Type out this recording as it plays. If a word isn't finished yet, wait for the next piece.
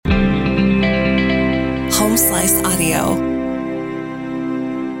Slice Audio.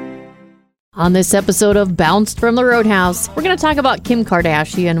 On this episode of Bounced from the Roadhouse, we're going to talk about Kim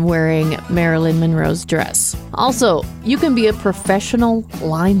Kardashian wearing Marilyn Monroe's dress. Also, you can be a professional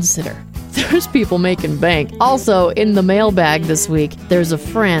line sitter. There's people making bank. Also, in the mailbag this week, there's a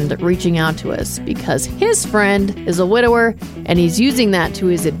friend reaching out to us because his friend is a widower and he's using that to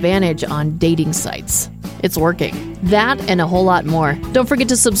his advantage on dating sites. It's working. That and a whole lot more. Don't forget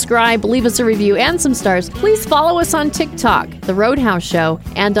to subscribe, leave us a review and some stars. Please follow us on TikTok, The Roadhouse Show,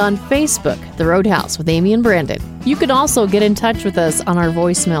 and on Facebook, The Roadhouse with Amy and Brandon. You can also get in touch with us on our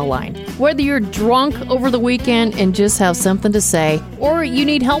voicemail line. Whether you're drunk over the weekend and just have something to say, or you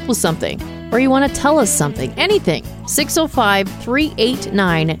need help with something, or you want to tell us something, anything,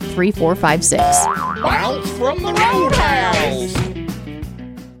 605-389-3456. Bounce from the Roadhouse!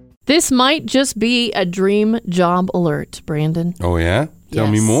 This might just be a dream job alert, Brandon. Oh, yeah? Tell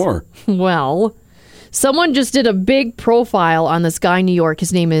me more. Well, someone just did a big profile on this guy in New York.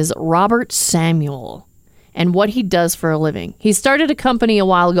 His name is Robert Samuel, and what he does for a living. He started a company a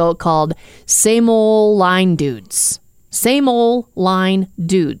while ago called Same Ol' Line Dudes. Same Ol' Line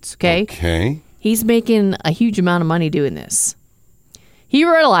Dudes, okay? Okay. He's making a huge amount of money doing this. He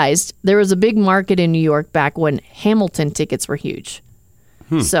realized there was a big market in New York back when Hamilton tickets were huge.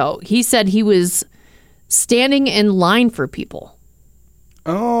 So he said he was standing in line for people.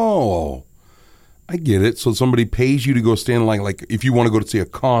 Oh, I get it. So somebody pays you to go stand in line, like if you want to go to see a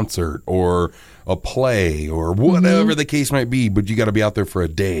concert or a play or whatever the case might be, but you got to be out there for a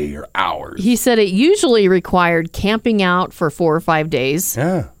day or hours. He said it usually required camping out for 4 or 5 days.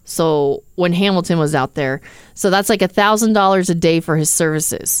 Yeah. So when Hamilton was out there, so that's like $1,000 a day for his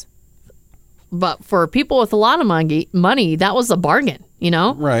services. But for people with a lot of money, that was a bargain, you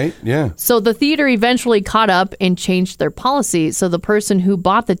know? Right, yeah. So the theater eventually caught up and changed their policy, so the person who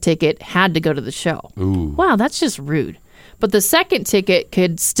bought the ticket had to go to the show. Ooh. Wow, that's just rude. But the second ticket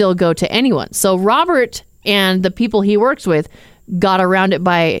could still go to anyone. So Robert and the people he works with got around it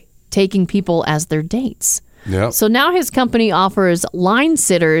by taking people as their dates. Yeah. So now his company offers line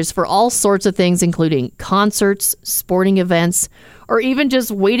sitters for all sorts of things, including concerts, sporting events, or even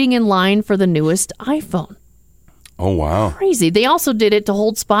just waiting in line for the newest iPhone. Oh, wow. Crazy. They also did it to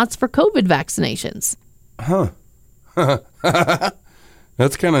hold spots for COVID vaccinations.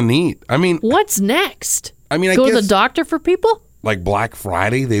 That's kind of neat. I mean, What's next? I Go to guess the doctor for people? like Black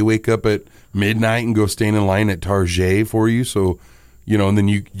Friday, they wake up at midnight and go stand in line at Target for you. So, you know, and then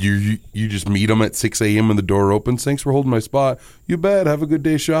you just meet them at 6 a.m. when the door opens. Thanks for holding my spot. You bet. Have a good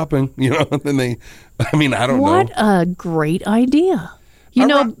day shopping. You know, and then I don't know. What a great idea.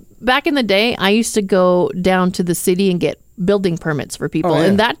 Back in the day, I used to go down to the city and get building permits for people,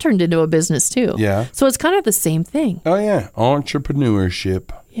 and that turned into a business too. Yeah. So it's kind of the same thing. Oh, yeah.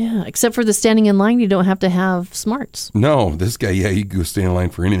 Entrepreneurship. Yeah, except for the standing in line, you don't have to have smarts. No, this guy, you can go stand in line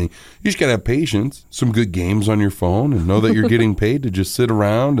for anything. You just got to have patience, some good games on your phone, and know that you're getting paid to just sit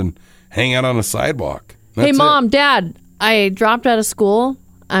around and hang out on a sidewalk. Hey, Mom, Dad, I dropped out of school.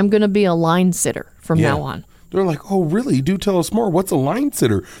 I'm going to be a line sitter from now on. They're like, oh, really? Do tell us more. What's a line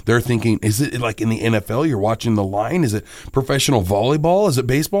sitter? They're thinking, is it like in the NFL? You're watching the line? Is it professional volleyball? Is it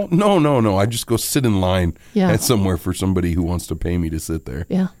baseball? No. I just go sit in line at somewhere for somebody who wants to pay me to sit there.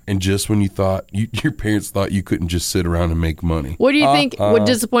 Yeah. And just when you thought, your parents thought you couldn't just sit around and make money. What do you think would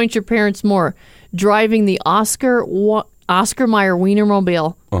disappoint your parents more? Driving the Oscar Mayer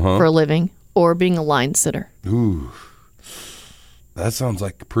Wienermobile for a living or being a line sitter? Ooh. That sounds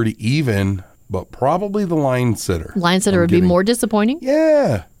like pretty even. But probably the line sitter. Line sitter would be more disappointing?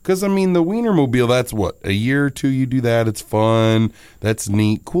 Yeah. Because, I mean, the Wienermobile, that's what? A year or two you do that. It's fun. That's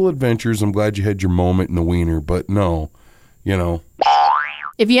neat. Cool adventures. I'm glad you had your moment in the Wiener. But no, you know.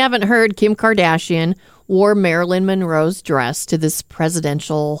 If you haven't heard, Kim Kardashian wore Marilyn Monroe's dress to this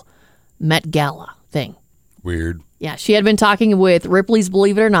presidential Met Gala thing. Weird. Yeah, she had been talking with Ripley's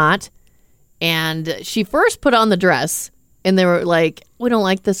Believe It or Not. And she first put on the dress. And they were like, we don't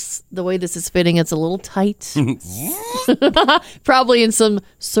like this, the way this is fitting. It's a little tight. Probably in some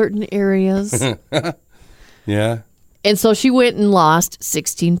certain areas. Yeah. And so she went and lost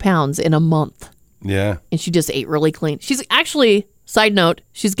 16 pounds in a month. Yeah. And she just ate really clean. She's actually, side note,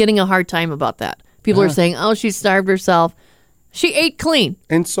 she's getting a hard time about that. People are saying, oh, she starved herself. She ate clean.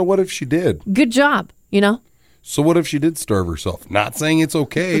 And so what if she did? Good job, you know? So what if she did starve herself? Not saying it's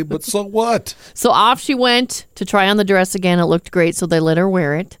okay, but so what? So off she went to try on the dress again. It looked great, so they let her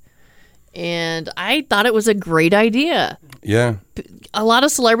wear it. And I thought it was a great idea. Yeah. A lot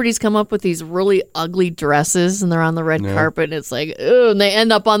of celebrities come up with these really ugly dresses, and they're on the red carpet, and it's like, ooh, and they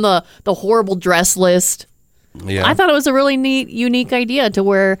end up on the horrible dress list. Yeah. I thought it was a really neat, unique idea to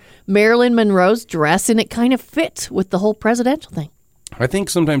wear Marilyn Monroe's dress, and it kind of fit with the whole presidential thing. I think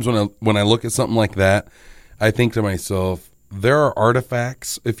sometimes when I look at something like that, I think to myself, there are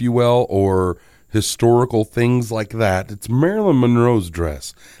artifacts, if you will, or historical things like that. It's Marilyn Monroe's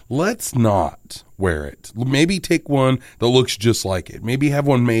dress. Let's not wear it. Maybe take one that looks just like it. Maybe have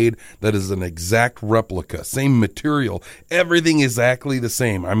one made that is an exact replica, same material, everything exactly the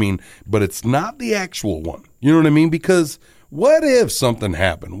same. I mean, but it's not the actual one. You know what I mean? Because what if something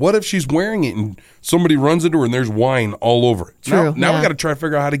happened? What if she's wearing it and somebody runs into her and there's wine all over it? True, Now yeah. we got to try to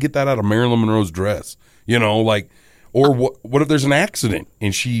figure out how to get that out of Marilyn Monroe's dress. You know, like, or what if there's an accident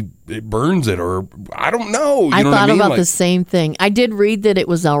and it burns it, or I don't know. You I know thought what I mean? about Like, the same thing. I did read that it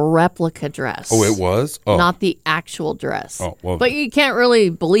was a replica dress. oh, it was? Oh. Not the actual dress. Oh, well. But you can't really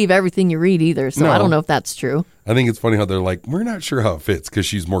believe everything you read either, so No. I don't know if that's true. I think it's funny how they're like, we're not sure how it fits because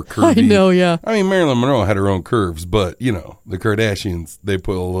she's more curvy. I know, yeah. I mean, Marilyn Monroe had her own curves, but, the Kardashians, they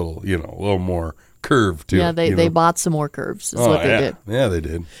put a little more curve to Yeah, it. they bought some more curves. Is Oh, what they yeah. did. Yeah, they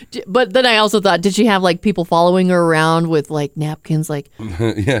did. But then I also thought, did she have like people following her around with like napkins? Like,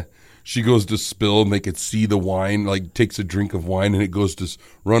 Yeah. She goes to spill and they could see the wine, like takes a drink of wine and it goes to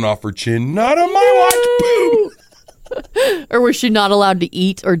run off her chin. Not on my watch, boom! or was she not allowed to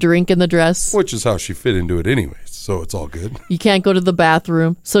eat or drink in the dress? Which is how she fit into it anyways, so it's all good. You can't go to the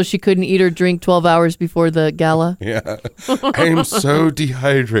bathroom, so she couldn't eat or drink 12 hours before the gala. Yeah. I am so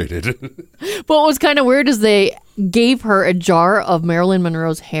dehydrated. But what was kind of weird is they gave her a jar of Marilyn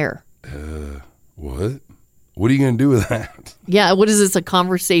Monroe's hair. What? What are you going to do with that? Yeah, what is this, a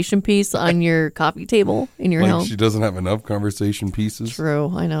conversation piece on your coffee table in your Like home? she doesn't have enough conversation pieces?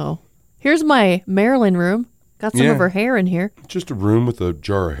 True, I know. Here's my Marilyn room. Got some Yeah. of her hair in here. Just a room with a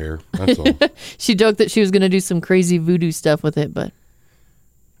jar of hair. That's all. She joked that she was going to do some crazy voodoo stuff with it, but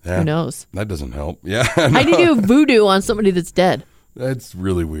Yeah, who knows? that doesn't help. Yeah. How do you do voodoo on somebody that's dead? That's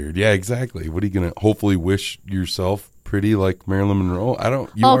really weird. Yeah, exactly. What are you going to hopefully wish yourself pretty like Marilyn Monroe? I don't.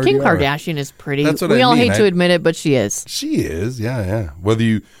 You Oh, Kim already are. Kardashian is pretty. That's what we I all mean. hate to admit it, but she is. She is. Yeah.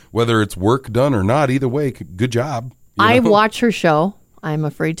 Whether it's work done or not, either way, good job. You I know? watch her show. I'm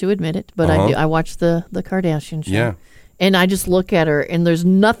afraid to admit it, but Uh-huh. I watch the Kardashian show. Yeah. And I just look at her, and there's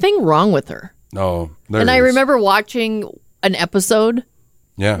nothing wrong with her. Oh, there And it I is. remember watching an episode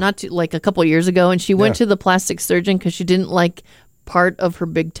Yeah. not too, like a couple years ago, and she went Yeah. to the plastic surgeon because she didn't like part of her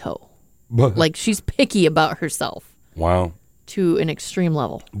big toe. But, Like, she's picky about herself wow. to an extreme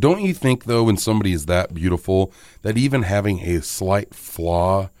level. Don't you think, though, when somebody is that beautiful, that even having a slight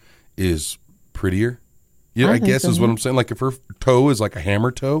flaw is prettier? Yeah, I I think guess so, is what yeah. I'm saying. Like if her toe is like a hammer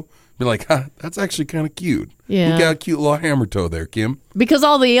toe, be like, that's actually kind of cute. Yeah. You got a cute little hammer toe there, Kim. Because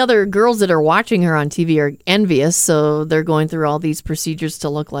all the other girls that are watching her on TV are envious, so they're going through all these procedures to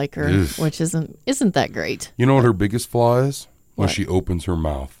look like her, Ugh. which isn't that great. You know what her biggest flaw is? When What? she opens her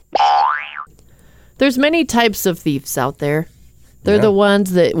mouth. There's many types of thieves out there. They're Yeah. the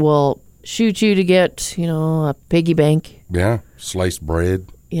ones that will shoot you to get, a piggy bank. Yeah. Sliced bread.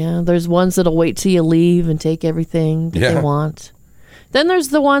 Yeah, there's ones that'll wait till you leave and take everything that Yeah. they want. Then there's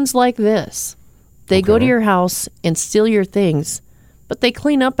the ones like this. They go to Okay. your house and steal your things, but they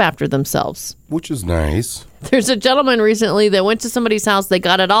clean up after themselves. Which is nice. There's a gentleman recently that went to somebody's house. They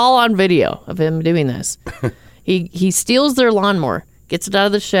got it all on video of him doing this. He steals their lawnmower, gets it out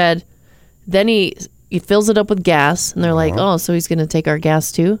of the shed, then he fills it up with gas, and they're like, oh, so he's going to take our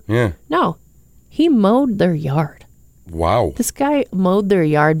gas too? Yeah. No, he mowed their yard. Wow. This guy mowed their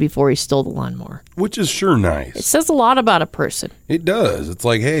yard before he stole the lawnmower. Which is sure It nice. says a lot about a person. It does. It's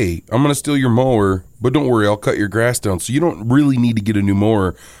like, hey, I'm going to steal your mower, but don't worry, I'll cut your grass down. So you don't really need to get a new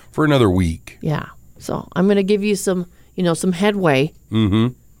mower for another week. Yeah. So I'm going to give you some headway.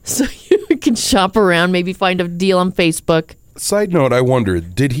 Mm-hmm. So you can shop around, maybe find a deal on Facebook. Side note, I wonder,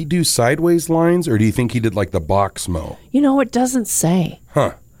 did he do sideways lines or do you think he did like the box mow? It doesn't say.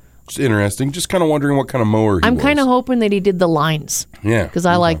 Huh. It's interesting. Just kind of wondering what kind of mower he I'm was. kind of hoping that he did the lines Yeah. because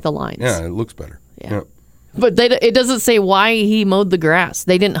I like the lines. Yeah, it looks better. Yeah. But it doesn't say why he mowed the grass.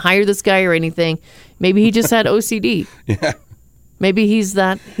 They didn't hire this guy or anything. Maybe he just had OCD. Yeah. Maybe he's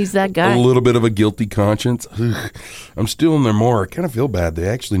that guy. A little bit of a guilty conscience. Ugh. I'm stealing their mower. I kind of feel bad. They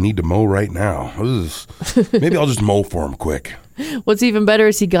actually need to mow right now. Ugh. Maybe I'll just mow for them quick. What's even better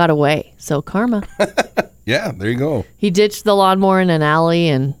is he got away. So karma. Yeah, there you go. He ditched the lawnmower in an alley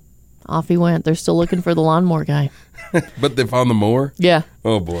and off he went. They're still looking for the lawnmower guy. But they found the mower? Yeah.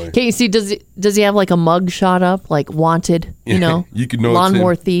 Oh, boy. Casey, does he have like a mug shot up, like wanted, Yeah, you could know it's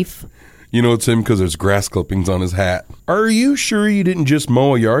lawnmower him. thief? You know it's him because there's grass clippings on his hat. Are you sure you didn't just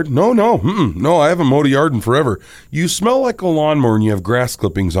mow a yard? No, I haven't mowed a yard in forever. You smell like a lawnmower and you have grass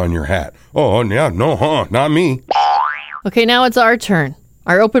clippings on your hat. Oh, yeah, no, not me. Okay, now it's our turn.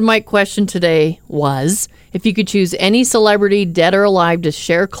 Our open mic question today was, if you could choose any celebrity, dead or alive, to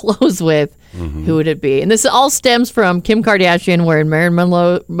share clothes with, who would it be? And this all stems from Kim Kardashian wearing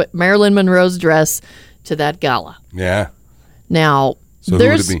Marilyn Monroe's dress to that gala. Yeah. Now, So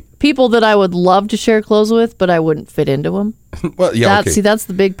there's who would it be? people that I would love to share clothes with, but I wouldn't fit into them. Well, yeah, okay. See, that's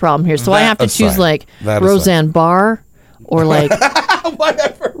the big problem here. So I That have to choose aside. like That Roseanne Barr or like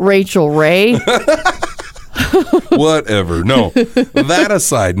Rachel Ray. Whatever. No, that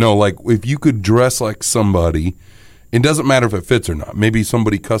aside, no, like if you could dress like somebody, it doesn't matter if it fits or not. Maybe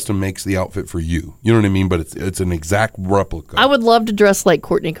somebody custom makes the outfit for you. You know what I mean? But it's an exact replica. I would love to dress like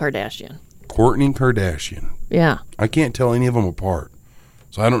Kourtney Kardashian. Kourtney Kardashian. Yeah. I can't tell any of them apart.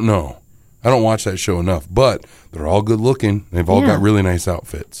 So I don't know. I don't watch that show enough, but they're all good looking. They've all got really nice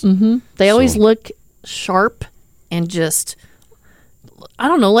outfits. They always look sharp and just, I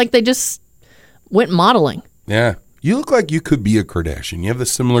don't know, like they just went modeling. Yeah. You look like you could be a Kardashian. You have the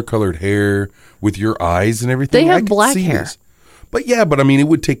similar colored hair with your eyes and everything. They have I could black see hair. this. But I mean, it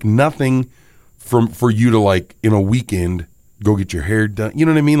would take nothing for you to like in a weekend go get your hair done. You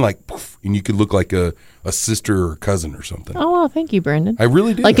know what I mean? Like, poof, and you could look like a sister or a cousin or something. Oh, well, thank you, Brandon. I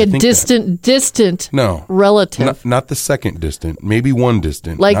really do. Like I a think distant No. relative. Not the second distant, maybe one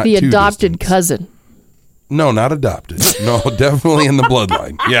distant. Like not the two adopted distants. cousin. No, not adopted. No, definitely in the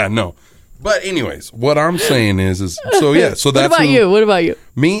bloodline. Yeah, no. But anyways, what I'm saying is so yeah. So What that's about you? What about you?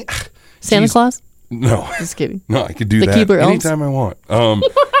 Me, Santa Jeez. Claus? No, Just kidding. no, I could do The that Keebler Elves? anytime I want. No,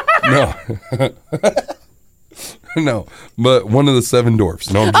 no. But one of the seven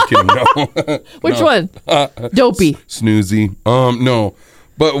dwarfs. No, I'm just kidding. No, Which one? Dopey. Snoozy. No.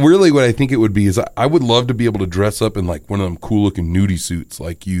 But really, what I think it would be is I would love to be able to dress up in like one of them cool looking nudie suits,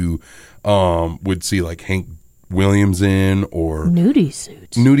 like you would see like Hank Williams in, or Nudie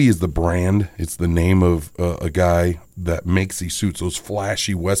suits. Nudie is the brand. It's the name of a guy that makes these suits, those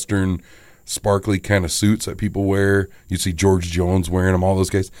flashy Western, sparkly kind of suits that people wear. You see George Jones wearing them, all those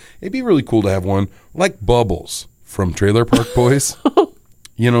guys. It'd be really cool to have one like Bubbles from Trailer Park Boys.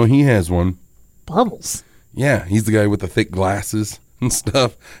 You know, he has one. Bubbles. Yeah, he's the guy with the thick glasses and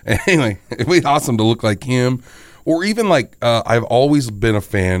stuff. Anyway, it'd be awesome to look like him. Or even like, I've always been a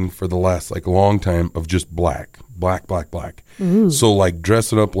fan for the last like long time of just black. So like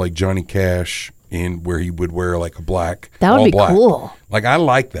dressing up like Johnny Cash in where he would wear like a black. That would all be black. cool. Like I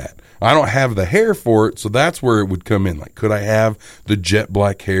like that. I don't have the hair for it, so that's where it would come in. Like, could I have the jet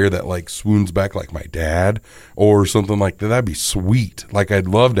black hair that like swoons back like my dad or something like that? That'd be sweet. Like I'd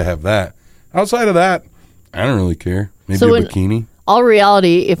love to have that. Outside of that, I don't really care. Maybe So a in- bikini. All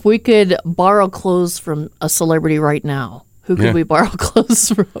reality, if we could borrow clothes from a celebrity right now, who could Yeah. we borrow clothes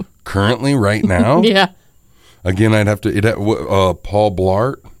from? Currently, right now, Yeah. again, I'd have to. Paul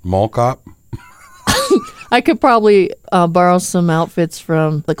Blart, Mall Cop. I could probably borrow some outfits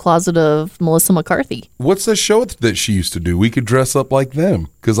from the closet of Melissa McCarthy. What's the show that she used to do? We could dress up like them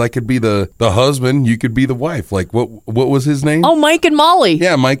because I could be the husband, you could be the wife. Like what was his name? Oh, Mike and Molly.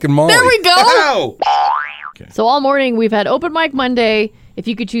 Yeah, Mike and Molly. There we go. Ow! So all morning we've had Open Mic Monday. If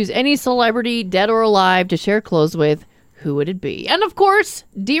you could choose any celebrity, dead or alive, to share clothes with, who would it be? And of course,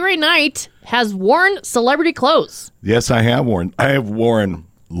 D-Ray Knight has worn celebrity clothes. Yes, I have worn. I have worn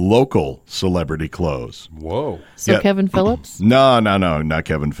local celebrity clothes. Whoa. So Yeah. Kevin Phillips? No, not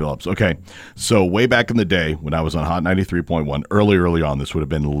Kevin Phillips. Okay, so way back in the day when I was on Hot 93.1, early on, this would have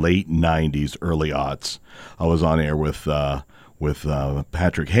been late 90s, early aughts, I was on air with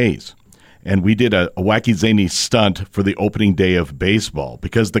Patrick Hayes. And we did a wacky zany stunt for the opening day of baseball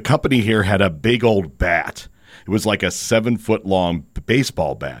because the company here had a big old bat. It was like a 7-foot-long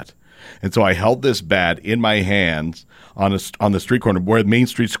baseball bat. And so I held this bat in my hands on the street corner where Main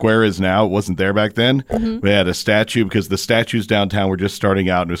Street Square is now. It wasn't there back then. We had a statue because the statues downtown were just starting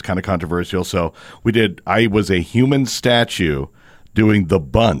out and it was kind of controversial. So I was a human statue doing the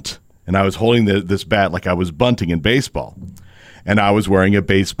bunt. And I was holding this bat like I was bunting in baseball. And I was wearing a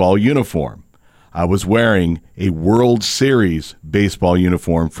baseball uniform. I was wearing a World Series baseball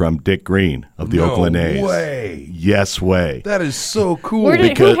uniform from Dick Green of the Oakland A's. No way. Yes way. That is so cool. Who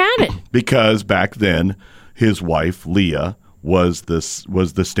had it? Because back then, his wife, Leah, was the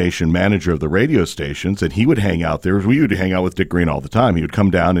station manager of the radio stations, and he would hang out there. We would hang out with Dick Green all the time. He would come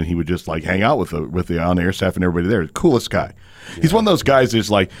down and he would just like hang out with the on-air staff and everybody there. Coolest guy. Yeah. He's one of those guys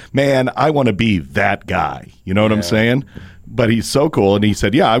that's like, man, I want to be that guy. You know what I'm saying? But he's so cool, and he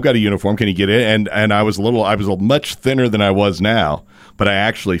said, "Yeah, I've got a uniform. Can you get it?" And I was much thinner than I was now, but I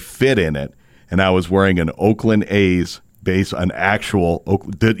actually fit in it, and I was wearing an Oakland A's base,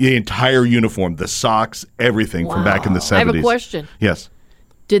 the entire uniform, the socks, everything from back in the 70s. I have a question. Yes.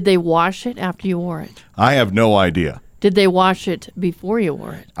 Did they wash it after you wore it? I have no idea. Did they wash it before you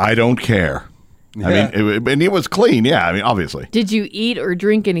wore it? I don't care. Yeah. I mean, it was clean. Yeah, I mean, obviously. Did you eat or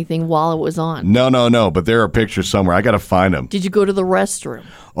drink anything while it was on? No. But there are pictures somewhere. I got to find them. Did you go to the restroom?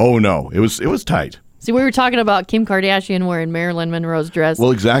 Oh no, it was tight. See, we were talking about Kim Kardashian wearing Marilyn Monroe's dress.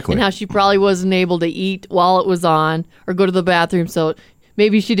 Well, exactly. And how she probably wasn't able to eat while it was on or go to the bathroom. So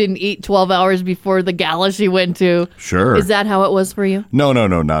maybe she didn't eat 12 hours before the gala she went to. Sure. Is that how it was for you? No,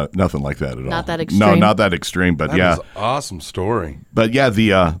 nothing like that at all. Not that extreme? No, not that extreme, but that yeah. was an awesome story. But yeah,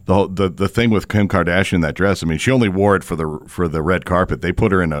 the thing with Kim Kardashian in that dress, I mean, she only wore it for the red carpet. They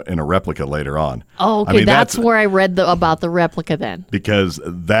put her in a replica later on. Oh, okay. I mean, that's where I read about the replica then. Because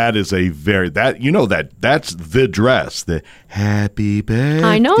that is that's the dress. The happy birthday,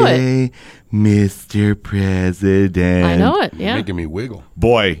 I know it. Mr. President. I know it, yeah. You're making me wiggle.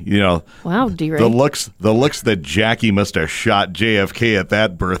 Boy, Wow, D-Ray. the looks that Jackie must have shot JFK at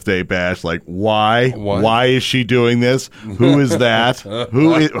that birthday bash. Like, why? What? Why is she doing this? Who is that?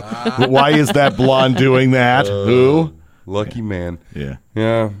 Why is that blonde doing that? Who? Lucky man. Yeah.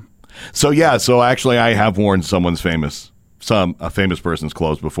 Yeah. So actually I have worn a famous person's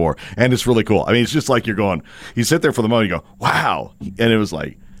clothes before, and it's really cool. I mean, it's just like you sit there for the moment, you go, wow. And it was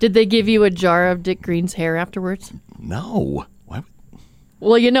like, did they give you a jar of Dick Green's hair afterwards? no. Why?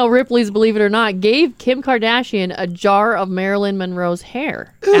 Well, Ripley's Believe It or Not gave Kim Kardashian a jar of Marilyn Monroe's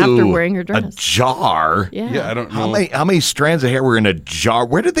hair after wearing her dress. A jar? Yeah, I don't know. How many strands of hair were in a jar?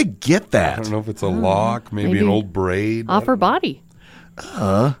 Where did they get that? I don't know if it's a lock, maybe an old braid. Off her body.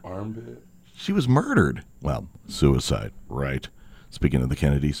 Armpit. She was murdered. Well, suicide, right? Speaking of the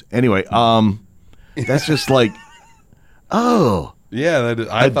Kennedys. Anyway, that's just like, oh. Yeah, that is,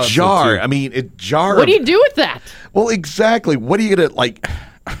 I thought jar. So too. I mean, a jar. What do you do with that? Well, exactly. What are you gonna like?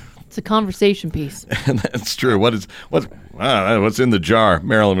 It's a conversation piece. That's true. What's in the jar?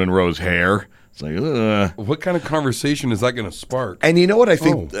 Marilyn Monroe's hair. It's like, ugh. What kind of conversation is that going to spark? And you know what I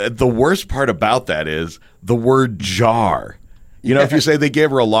think the worst part about that is the word jar. If you say they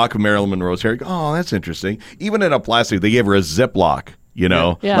gave her a lock of Marilyn Monroe's hair, you go, oh, that's interesting. Even in a plastic, they gave her a Ziploc.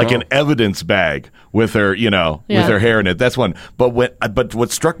 Like an evidence bag with her, with her hair in it. That's one. But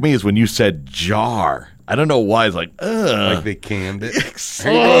what struck me is when you said jar. I don't know why. It's like, ugh. Like they canned it.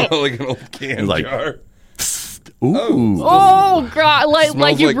 Like an old can jar. Ooh. Oh, God.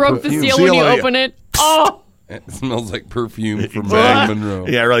 Like you like broke the perfume. seal when you open it. Oh. It smells like perfume from Marilyn Monroe.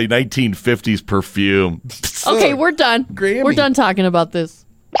 Yeah, really 1950s perfume. Okay, we're done. Grammy. We're done talking about this.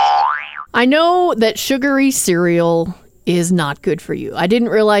 I know that sugary cereal is not good for you. I didn't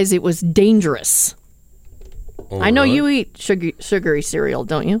realize it was dangerous. I know you eat sugary cereal,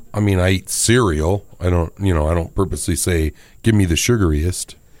 don't you? I mean, I eat cereal. I don't purposely say, give me the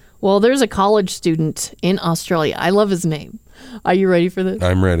sugariest. Well, there's a college student in Australia. I love his name. Are you ready for this?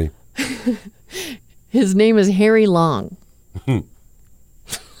 I'm ready. His name is Harry Long.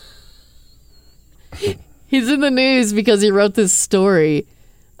 He's in the news because he wrote this story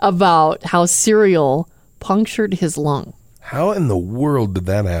about how cereal punctured his lung. How in the world did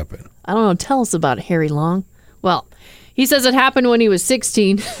that happen? I don't know. Tell us about Harry Long. Well, he says it happened when he was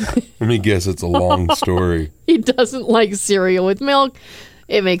 16. Let me guess it's a long story. He doesn't like cereal with milk.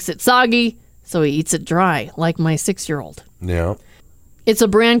 It makes it soggy, so he eats it dry, like my 6-year-old. Yeah. It's a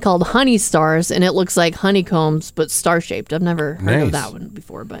brand called Honey Stars, and it looks like honeycombs, but star-shaped. I've never heard of that one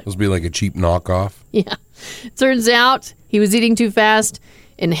before. But must be like a cheap knockoff. Yeah. Turns out he was eating too fast,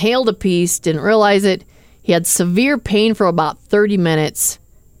 inhaled a piece, didn't realize it. He had severe pain for about 30 minutes,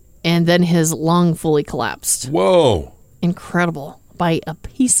 and then his lung fully collapsed. Whoa. Incredible. By a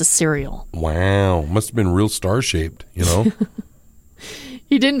piece of cereal. Wow. Must have been real star-shaped,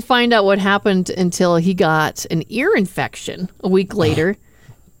 He didn't find out what happened until he got an ear infection a week later.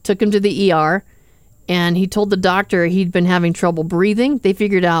 Took him to the ER, and he told the doctor he'd been having trouble breathing. They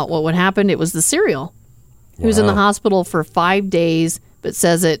figured out what would happen. It was the cereal. He was in the hospital for 5 days, but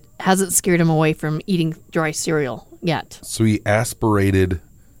says it hasn't scared him away from eating dry cereal yet. So he aspirated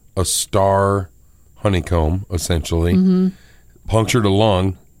a star honeycomb, essentially, punctured a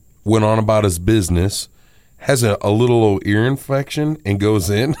lung, went on about his business, has a little ear infection, and goes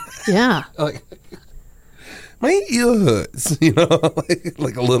in. Yeah. my ear hurts, you know,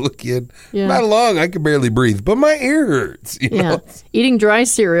 like a little kid. Yeah. Not long, I can barely breathe, but my ear hurts, you Yeah. know. Eating dry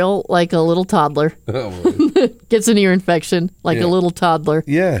cereal like a little toddler. Oh, Gets an ear infection like Yeah. a little toddler.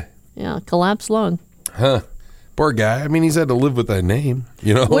 yeah. Yeah, collapsed lung. Huh. Poor guy. I mean, he's had to live with that name,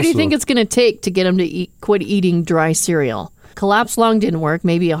 you know. What do you so- think it's going to take to get him to quit eating dry cereal? Collapsed lung didn't work.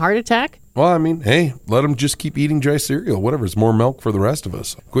 Maybe a heart attack? Well, I mean, hey, let him just keep eating dry cereal. Whatever. It's more milk for the rest of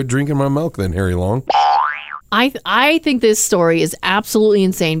us. Quit drinking my milk then, Harry Long. I think this story is absolutely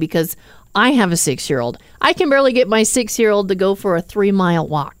insane because I have a 6-year-old. I can barely get my 6-year-old to go for a 3-mile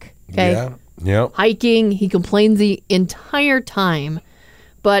walk. Okay. Yeah. Yeah. Hiking. He complains the entire time.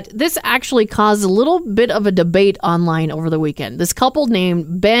 But this actually caused a little bit of a debate online over the weekend. This couple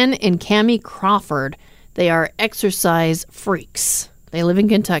named Ben and Cammie Crawford, they are exercise freaks. They live in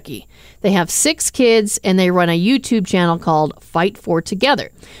Kentucky. They have 6 kids, and they run a YouTube channel called Fight for Together.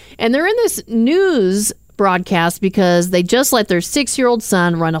 And they're in this news broadcast because they just let their 6-year-old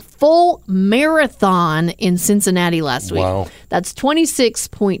son run a full marathon in Cincinnati last week. Wow. That's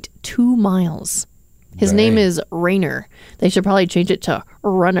 26.2 miles. His name Dang. is Rainer. They should probably change it to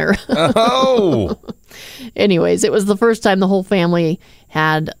Runner. Oh. Anyways, it was the first time the whole family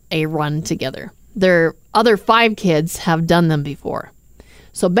had a run together. Their other 5 kids have done them before.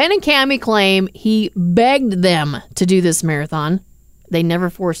 So Ben and Cammie claim he begged them to do this marathon. They never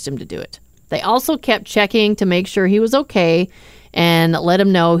forced him to do it. They also kept checking to make sure he was okay and let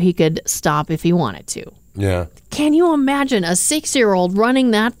him know he could stop if he wanted to. Yeah. Can you imagine a 6-year-old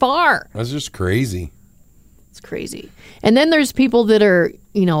running that far? That's just crazy. It's crazy. And then there's people that are,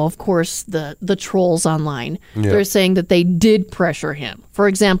 of course, the trolls online. Yeah. They're saying that they did pressure him. For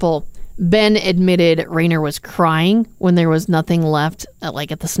example, Ben admitted Rainer was crying when there was nothing left,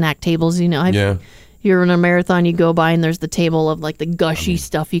 at the snack tables. Yeah. You're in a marathon, you go by, and there's the table of the gushy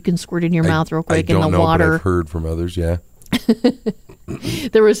stuff you can squirt in your mouth real quick, I don't and the know, water. But I've heard from others, yeah.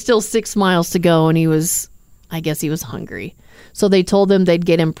 There was still 6 miles to go, and I guess he was hungry. So they told him they'd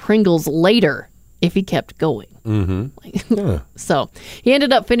get him Pringles later if he kept going. Mm-hmm. Yeah. So he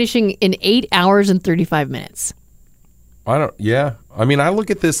ended up finishing in 8 hours and 35 minutes. Yeah. I mean, I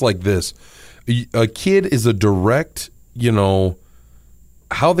look at this like this. A kid is a direct,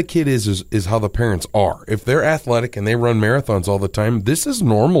 how the kid is how the parents are. If they're athletic and they run marathons all the time, this is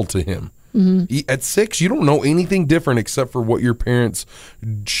normal to him. Mm-hmm. At 6, you don't know anything different except for what your parents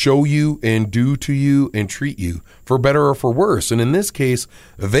show you and do to you and treat you, for better or for worse. And in this case,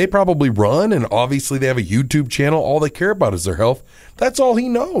 they probably run, and obviously they have a YouTube channel. All they care about is their health. That's all he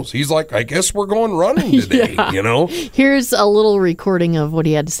knows. He's like, I guess we're going running today, Here's a little recording of what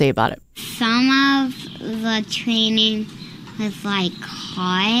he had to say about it. Some of the training was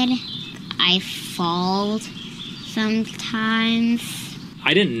hard. I fall sometimes.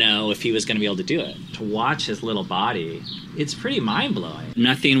 I didn't know if he was going to be able to do it. To watch his little body, it's pretty mind-blowing.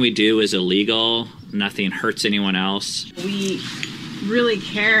 Nothing we do is illegal. Nothing hurts anyone else. We really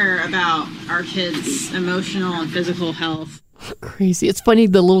care about our kids' emotional and physical health. Crazy. It's funny,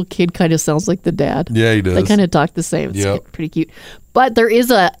 the little kid kind of sounds like the dad. Yeah, he does. They kind of talk the same. It's Yep. pretty cute. But there is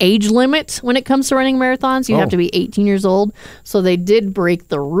a age limit when it comes to running marathons. You have to be 18 years old. So they did break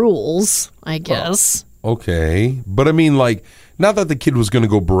the rules, I guess. Okay. But I mean, not that the kid was going to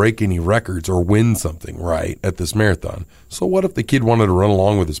go break any records or win something, right, at this marathon. So what if the kid wanted to run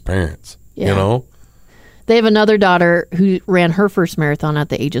along with his parents? Yeah. They have another daughter who ran her first marathon at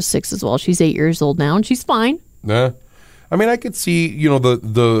the age of 6 as well. She's 8 years old now, and she's fine. Yeah. I mean, I could see,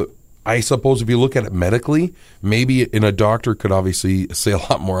 I suppose if you look at it medically, maybe, and a doctor could obviously say a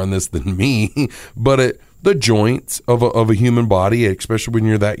lot more on this than me, but the joints of a human body, especially when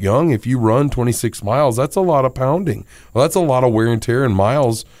you're that young, if you run 26 miles, that's a lot of pounding. Well, that's a lot of wear and tear and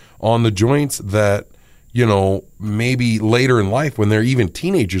miles on the joints that, maybe later in life when they're even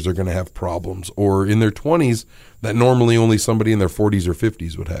teenagers are going to have problems, or in their 20s that normally only somebody in their 40s or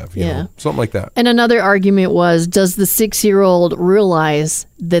 50s would have, you know, something like that. And another argument was, does the 6-year-old realize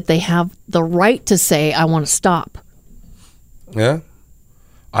that they have the right to say, I want to stop? Yeah.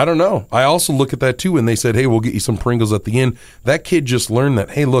 I don't know. I also look at that too when they said, hey, we'll get you some Pringles at the end. That kid just learned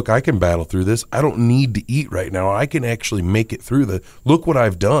that, hey, look, I can battle through this. I don't need to eat right now. I can actually make it through look what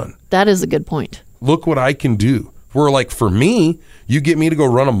I've done. That is a good point. Look what I can do. Where for me, you get me to go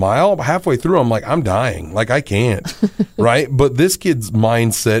run a mile, halfway through, I'm like, I'm dying. I can't. Right? But this kid's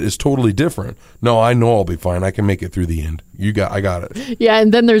mindset is totally different. No, I know I'll be fine. I can make it through the end. I got it. Yeah,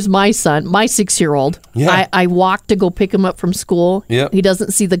 and then there's my son, my 6-year-old. Yeah. I walk to go pick him up from school. Yep. He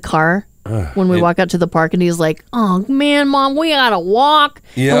doesn't see the car when we walk out to the park, and he's like, oh, man, Mom, we got to walk.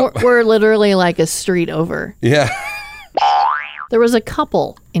 Yep. And we're literally a street over. Yeah. There was a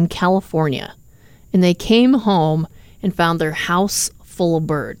couple in California, and they came home and found their house full of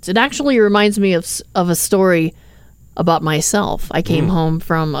birds. It actually reminds me of a story about myself. I came home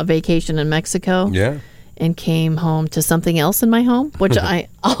from a vacation in Mexico. Yeah. And came home to something else in my home, which like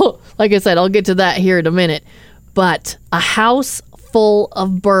I said, I'll get to that here in a minute. But a house full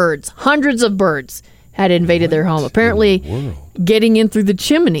of birds, hundreds of birds had invaded their home, apparently getting in through the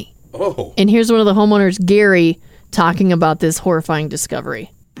chimney. Oh. And here's one of the homeowners, Gary, talking about this horrifying discovery.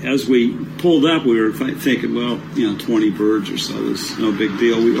 As we pulled up, we were thinking, 20 birds or so is no big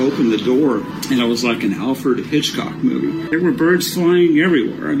deal. We opened the door, and it was like an Alfred Hitchcock movie. There were birds flying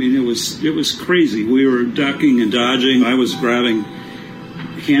everywhere. I mean, it was crazy. We were ducking and dodging. I was grabbing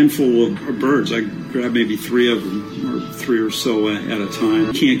a handful of birds. I grabbed maybe 3 of them, or 3 or so at a time.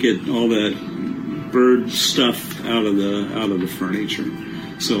 You can't get all that bird stuff out of the furniture.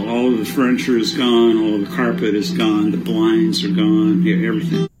 So all of the furniture is gone, all of the carpet is gone, the blinds are gone,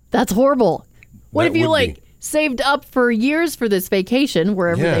 everything. That's horrible. What That if you would be. saved up for years for this vacation,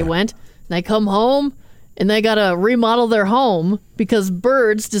 wherever Yeah. they went, and they come home and they got to remodel their home because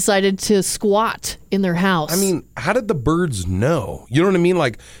birds decided to squat in their house? I mean, how did the birds know? You know what I mean?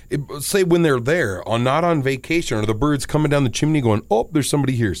 Like, say when they're there, not on vacation, are the birds coming down the chimney going, oh, there's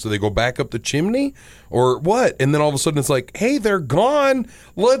somebody here. So they go back up the chimney or what? And then all of a sudden it's like, hey, they're gone.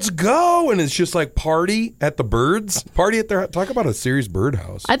 Let's go. And it's just like party at the birds. Party at their, talk about a serious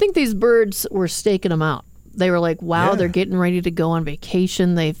birdhouse. I think these birds were staking them out. They were like, wow, Yeah. they're getting ready to go on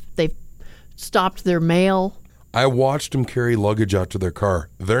vacation. They've stopped their mail. I watched them carry luggage out to their car.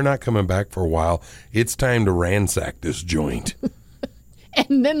 They're not coming back for a while. It's time to ransack this joint.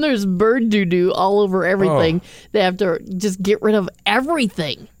 And then there's bird doo-doo all over everything. Oh. They have to just get rid of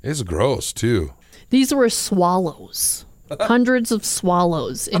everything. It's gross, too. These were swallows. Hundreds of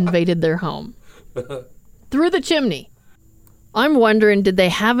swallows invaded their home through the chimney. I'm wondering, did they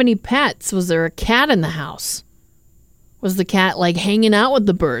have any pets? Was there a cat in the house? Was the cat like hanging out with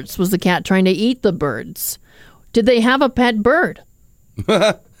the birds? Was the cat trying to eat the birds? Did they have a pet bird?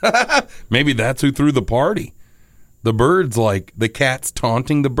 Maybe that's who threw the party. The bird's like, the cat's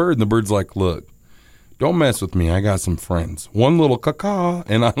taunting the bird, and the bird's like, look, don't mess with me. I got some friends. One little caca,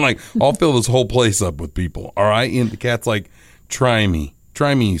 and I'm like, I'll fill this whole place up with people. All right? And the cat's like, try me.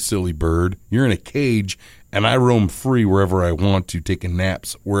 Try me, you silly bird. You're in a cage, and I roam free wherever I want to, taking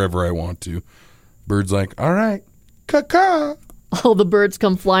naps wherever I want to. Bird's like, all right, caca. All the birds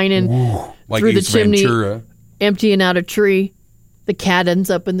come flying in Like through the Ace chimney, Ventura. emptying out a tree. The cat ends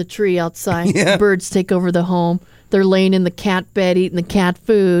up in the tree outside. Yeah. Birds take over the home. They're laying in the cat bed, eating the cat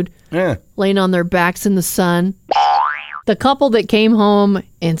food, Yeah. laying on their backs in the sun. The couple that came home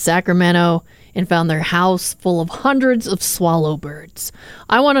in Sacramento and found their house full of hundreds of swallow birds.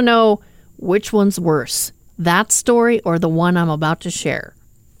 I want to know which one's worse, that story or the one I'm about to share.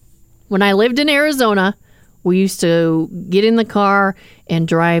 When I lived in Arizona, we used to get in the car and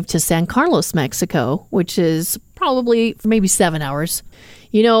drive to San Carlos, Mexico, which is probably maybe 7 hours.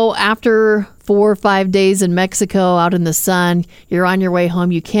 You know, after 4 or 5 days in Mexico out in the sun, you're on your way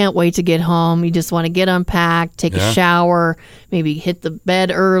home. You can't wait to get home. You just want to get unpacked, take a shower, maybe hit the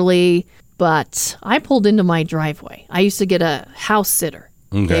bed early. But I pulled into my driveway. I used to get a house sitter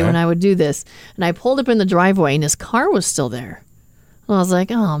when I would do this. And I pulled up in the driveway and his car was still there. And I was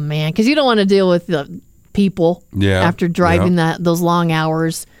like, oh, man, because you don't want to deal with the people after driving those long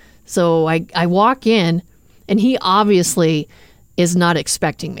hours. So I walk in, and he obviously is not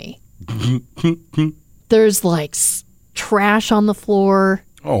expecting me. There's like trash on the floor.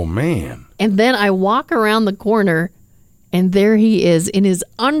 Oh, man. And then I walk around the corner, and there he is in his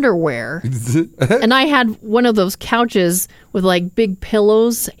underwear. And I had one of those couches with like big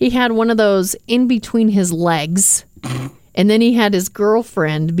pillows. He had one of those in between his legs. And then he had his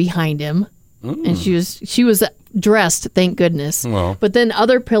girlfriend behind him. And she was dressed, thank goodness. Well. But then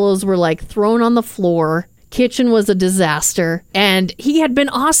other pillows were like thrown on the floor. Kitchen was a disaster. And he had been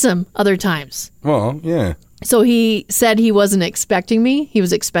awesome other times. Well, yeah. So he said he wasn't expecting me. He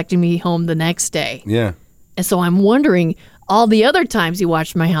was expecting me home the next day. Yeah. And so I'm wondering, all the other times he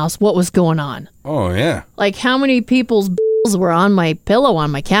watched my house, what was going on? Oh, yeah. Like how many people's balls were on my pillow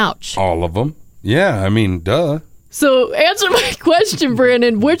on my couch? All of them. Yeah, I mean, duh. So answer my question,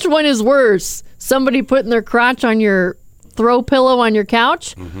 Brandon. Which one is worse? Somebody putting their crotch on your throw pillow on your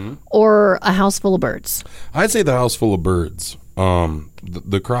couch or a house full of birds? I'd say the house full of birds.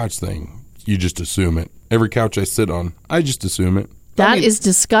 The crotch thing, you just assume it. Every couch I sit on, I just assume it. That is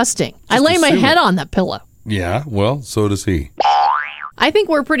disgusting. I lay my assume head it. on that pillow. Yeah, well, so does he. I think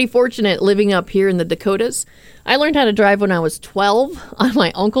we're pretty fortunate living up here in the Dakotas. I learned how to drive when I was 12 on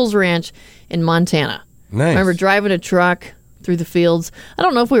my uncle's ranch in Montana. Nice. I remember driving a truck, through the fields. I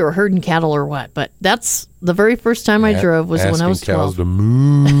don't know if we were herding cattle or what, but that's the very first time I drove was when I was 12. Asking cows to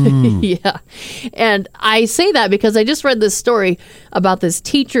moo. Yeah. And I say that because I just read this story about this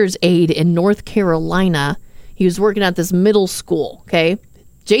teacher's aide in North Carolina. He was working at this middle school, okay?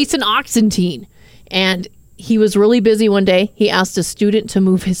 Jason Oxentine. And he was really busy one day. He asked a student to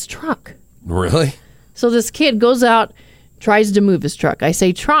move his truck. Really? So this kid goes out, tries to move his truck. I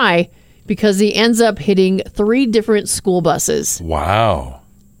say try because he ends up hitting 3 different school buses. Wow.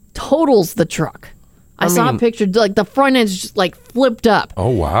 Totals the truck. I saw a picture, like the front end's just like flipped up. Oh,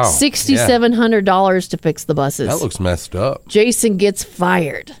 wow. $6,700 to fix the buses. That looks messed up. Jason gets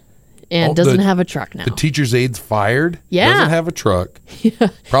fired and doesn't have a truck now. The teacher's aide's fired? Yeah. Doesn't have a truck.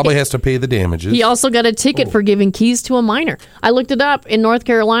 Probably has to pay the damages. He also got a ticket for giving keys to a minor. I looked it up. In North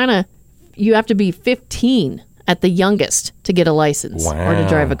Carolina, you have to be 15 at the youngest to get a license or to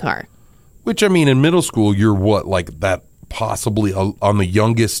drive a car. Which, I mean, in middle school, you're what, like that possibly on the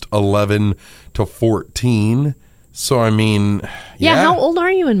youngest 11 to 14. So, I mean, yeah. How old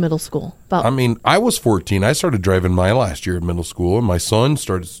are you in middle school? I mean, I was 14. I started driving my last year of middle school, and my son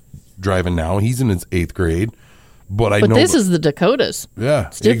started driving now. He's in his 8th grade. But I know this is the Dakotas. Yeah,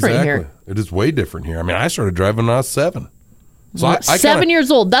 it's different here. It is way different here. I mean, I started driving when I was 7. So I 7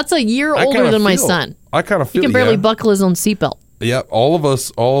 years old. That's a year older than my son. I kind of feel he can barely buckle his own seatbelt. Yeah, all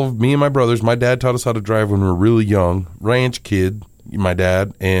of me and my brothers. My dad taught us how to drive when we were really young. Ranch kid, my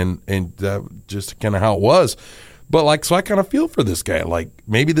dad, and that just kind of how it was. But like, so I kind of feel for this guy. Like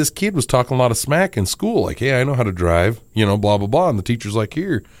maybe this kid was talking a lot of smack in school. Like, hey, I know how to drive. Blah blah blah. And the teacher's like,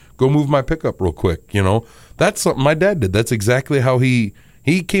 here, go move my pickup real quick. That's something my dad did. That's exactly how he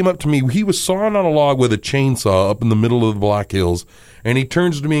came up to me. He was sawing on a log with a chainsaw up in the middle of the Black Hills. And he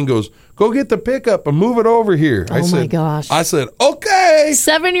turns to me and goes, go get the pickup and move it over here. My gosh. I said, okay.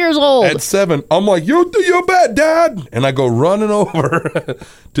 7 years old. At 7. I'm like, you do your bet, Dad. And I go running over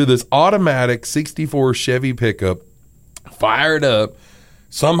to this automatic 64 Chevy pickup, fired up,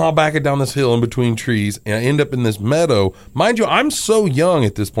 somehow back it down this hill in between trees, and I end up in this meadow. Mind you, I'm so young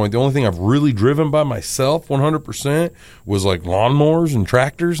at this point. The only thing I've really driven by myself 100% was like lawnmowers and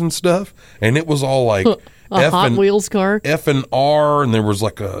tractors and stuff. And it was all like... a Hot Wheels car? F and R, and there was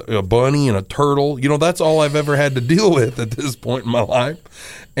like a bunny and a turtle. That's all I've ever had to deal with at this point in my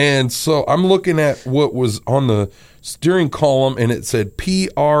life. And so I'm looking at what was on the steering column, and it said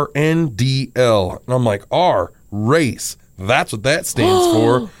PRNDL. And I'm like, R, race. That's what that stands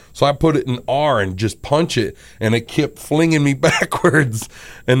for. So I put it in R and just punch it, and it kept flinging me backwards.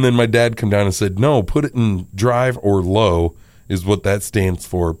 And then my dad come down and said, no, put it in drive or low is what that stands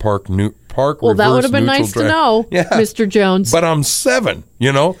for. Park well, that would have been nice drive. To know, yeah. Mr. Jones. But I'm 7,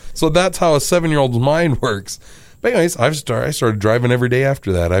 so that's how a 7-year-old's mind works. But anyways, I started driving every day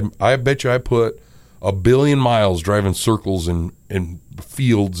after that. I bet you I put 1 billion miles driving circles in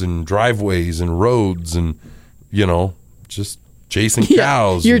fields and driveways and roads and just chasing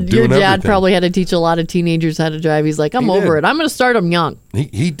cows. Your and doing dad everything. Probably had to teach a lot of teenagers how to drive. He's like, I'm over it. I'm going to start them young.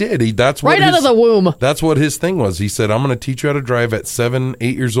 He did. That's what right out of the womb. That's what his thing was. He said, I'm going to teach you how to drive at 7,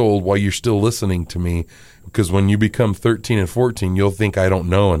 8 years old while you're still listening to me, because when you become 13 and 14, you'll think I don't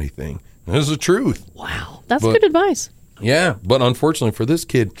know anything. And this is the truth. Wow. That's good advice. Yeah, but unfortunately for this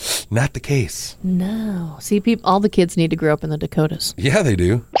kid, not the case. No. See, all the kids need to grow up in the Dakotas. Yeah, they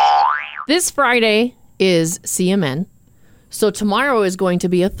do. This Friday is CMN. So tomorrow is going to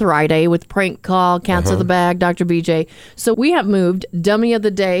be a Thriday with Prank Call, Cats of the Bag, Dr. BJ. So we have moved Dummy of the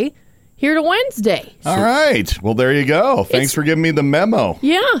Day here to Wednesday. All right. Well, there you go. Thanks for giving me the memo.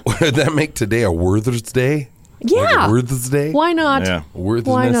 Yeah. Would that make today a Werther's Day? Yeah. Like a Werther's Day? Why not? Yeah.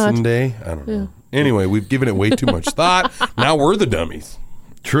 Werther's Day? I don't know. Anyway, we've given it way too much thought. Now we're the dummies.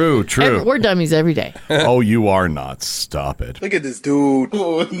 True. We're dummies every day. Oh, you are not. Stop it. Look at this dude.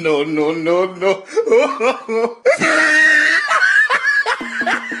 Oh, no.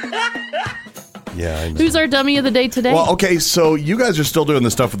 Yeah, I know. Who's our dummy of the day today? Well, okay, so you guys are still doing the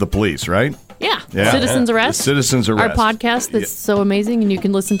stuff with the police, right? Yeah. Yeah. Citizens Arrest. Citizens Arrest. Our podcast that's so amazing, and you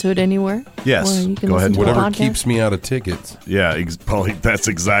can listen to it anywhere. Yes. Or you can Go ahead. listen to Whatever the podcast. keeps me out of tickets. Yeah, that's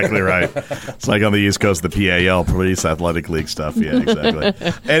exactly right. It's like on the East Coast, the PAL, Police Athletic League stuff. Yeah,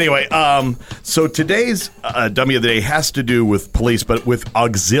 exactly. Anyway, so today's dummy of the day has to do with police, but with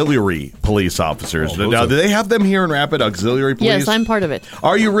auxiliary police officers. Now, do they have them here in Rapid, auxiliary police? Yes, I'm part of it.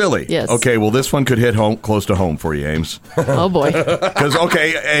 Are you really? Yes. Okay, well, this one could hit close to home for you, Ames. Oh, boy. Because,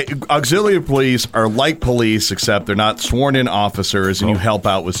 auxiliary police are like police, except they're not sworn-in officers, and you help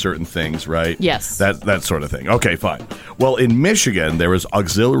out with certain things, right? Yes. That sort of thing. Okay, fine. Well, in Michigan, there was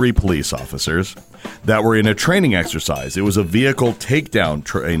auxiliary police officers that were in a training exercise. It was a vehicle takedown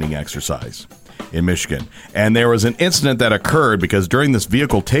training exercise. in Michigan. And there was an incident that occurred because during this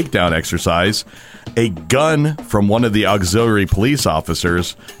vehicle takedown exercise, a gun from one of the auxiliary police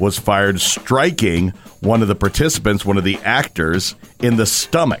officers was fired, striking one of the participants, one of the actors, in the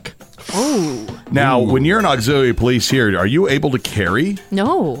stomach. Oh. Now, when you're an auxiliary police here, are you able to carry?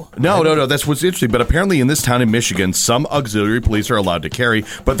 No. No. That's what's interesting. But apparently in this town in Michigan, some auxiliary police are allowed to carry,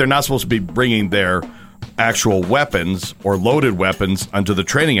 but they're not supposed to be bringing their actual weapons or loaded weapons onto the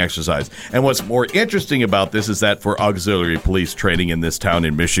training exercise. And what's more interesting about this is that for auxiliary police training in this town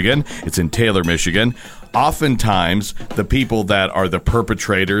in Michigan, it's in Taylor, Michigan, oftentimes the people that are the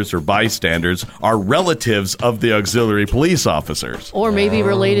perpetrators or bystanders are relatives of the auxiliary police officers. Or maybe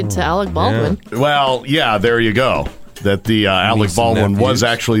related to Alec Baldwin. Yeah. Well, yeah, there you go. That the Alec Baldwin was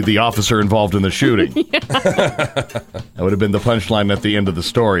actually the officer involved in the shooting. That would have been the punchline at the end of the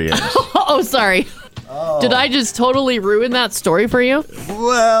story. Oh, sorry. Did I just totally ruin that story for you?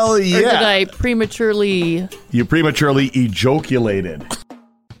 Well, yeah. Or did I prematurely... You prematurely ejaculated.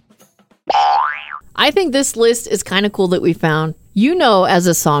 I think this list is kind of cool that we found. You know, as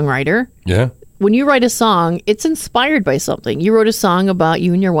a songwriter, when you write a song, it's inspired by something. You wrote a song about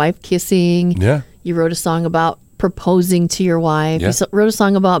you and your wife kissing. Yeah. You wrote a song about proposing to your wife. Yeah. You wrote a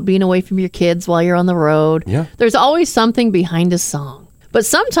song about being away from your kids while you're on the road. Yeah. There's always something behind a song. But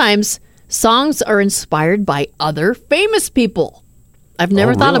sometimes songs are inspired by other famous people. I've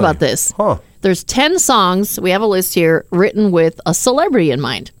never thought about this. Huh. There's 10 songs, we have a list here, written with a celebrity in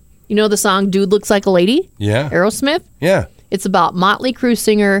mind. You know the song Dude Looks Like a Lady? Yeah. Aerosmith? Yeah. It's about Motley Crue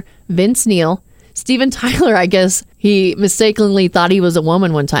singer Vince Neil. Steven Tyler, I guess, he mistakenly thought he was a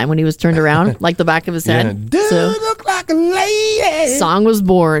woman one time when he was turned around, like the back of his head. Dude look like a lady. Song was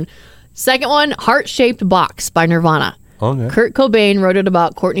born. Second one, Heart-Shaped Box by Nirvana. Okay. Kurt Cobain wrote it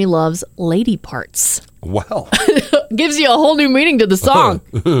about Courtney Love's lady parts. Wow. Gives you a whole new meaning to the song.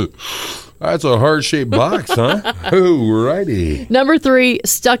 That's a heart-shaped box, huh? Alrighty. Number 3,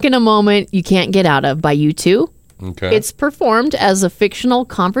 Stuck in a Moment You Can't Get Out of by U2. Okay. It's performed as a fictional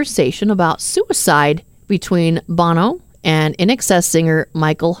conversation about suicide between Bono and INXS singer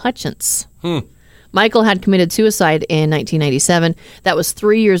Michael Hutchence. Michael had committed suicide in 1997. That was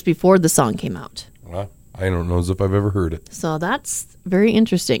 3 years before the song came out. Well, I don't know as if I've ever heard it. So that's very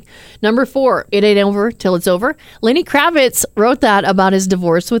interesting. Number 4, It Ain't Over Till It's Over. Lenny Kravitz wrote that about his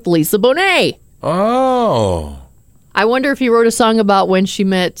divorce with Lisa Bonet. Oh. I wonder if he wrote a song about when she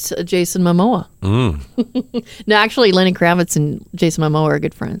met Jason Momoa. No, actually, Lenny Kravitz and Jason Momoa are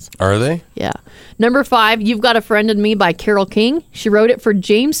good friends. Are they? Yeah. Number 5, You've Got a Friend in Me by Carole King. She wrote it for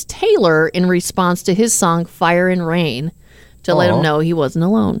James Taylor in response to his song Fire and Rain to let him know he wasn't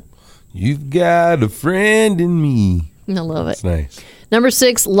alone. You've got a friend in me. I love it. That's nice. Number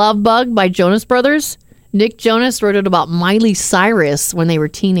 6, Love Bug by Jonas Brothers. Nick Jonas wrote it about Miley Cyrus when they were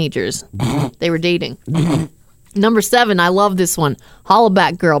teenagers. They were dating. Number 7, I love this one.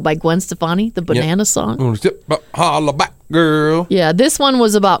 Hollaback Girl by Gwen Stefani, the Banana song. Holla back, girl. Yeah, this one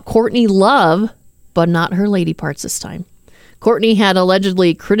was about Courtney Love, but not her lady parts this time. Courtney had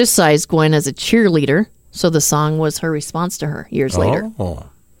allegedly criticized Gwen as a cheerleader, so the song was her response to her years later.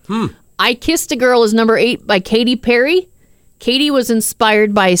 I Kissed a Girl is number 8 by Katy Perry. Katy was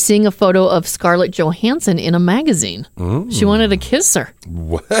inspired by seeing a photo of Scarlett Johansson in a magazine. She wanted to kiss her.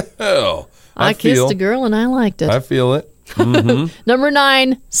 Well, I kissed a girl and I liked it. I feel it. Number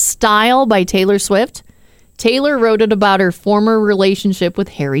 9, Style by Taylor Swift. Taylor wrote it about her former relationship with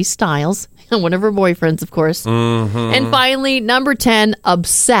Harry Styles, one of her boyfriends, of course. And finally, number 10,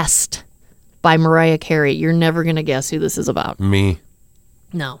 Obsessed by Mariah Carey. You're never going to guess who this is about. Me.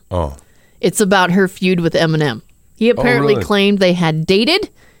 No. Oh. It's about her feud with Eminem. He apparently really? claimed they had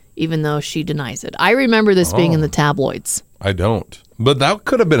dated, even though she denies it. I remember this being in the tabloids. I don't. But that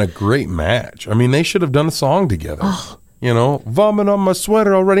could have been a great match. I mean, they should have done a song together. You know, vomit on my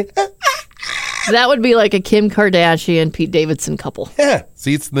sweater already. That would be like a Kim Kardashian, Pete Davidson couple. Yeah.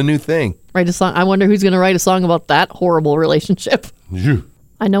 See, it's the new thing. Write a song. I wonder who's going to write a song about that horrible relationship. Phew.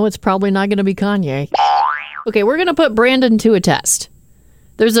 I know it's probably not going to be Kanye. Okay, we're going to put Brandon to a test.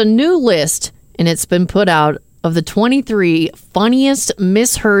 There's a new list, and it's been put out, of the 23 funniest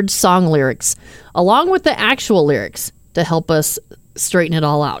misheard song lyrics, along with the actual lyrics, to help us straighten it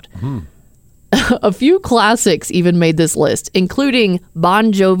all out. A few classics even made this list, including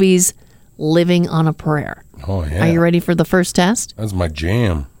Bon Jovi's Living on a Prayer. Oh, yeah. Are you ready for the first test? That's my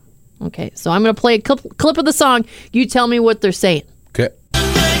jam. Okay, so I'm going to play a clip of the song. You tell me what they're saying. Okay.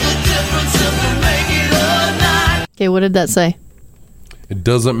 Okay, what did that say? It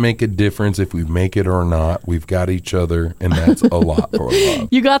doesn't make a difference if we make it or not. We've got each other, and that's a lot for love.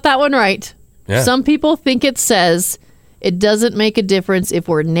 You got that one right. Yeah. Some people think it says, It doesn't make a difference if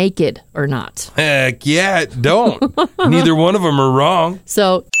we're naked or not. Heck yeah, it don't. Neither one of them are wrong.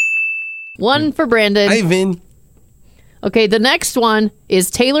 So, one for Brandon. Ivan. Okay, the next one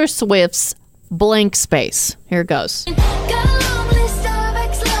is Taylor Swift's Blank Space. Here it goes.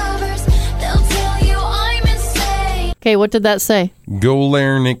 Okay, what did that say?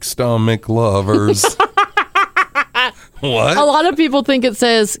 Golarnic stomach lovers. What? A lot of people think it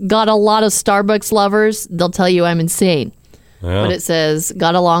says, got a lot of Starbucks lovers. They'll tell you I'm insane. Yeah. But it says,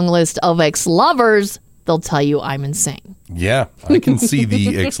 got a long list of ex-lovers. They'll tell you I'm insane. Yeah, I can see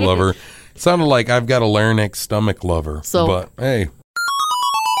the ex-lover. Sounded like I've got a larynx stomach lover. So- but hey.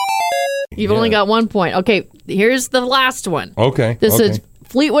 You've only got 1 point. Okay, here's the last one. Okay. This okay. is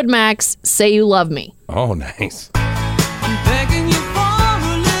Fleetwood Mac's Say You Love Me. Oh, nice.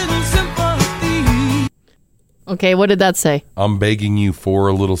 Okay, what did that say? I'm begging you for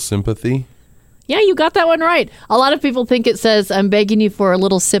a little sympathy. Yeah, you got that one right. A lot of people think it says, I'm begging you for a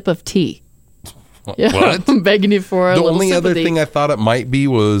little sip of tea. Yeah, What? I'm begging you for a The little only sympathy. other thing I thought it might be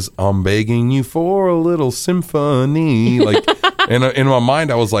was I'm begging you for a little symphony. Like, in my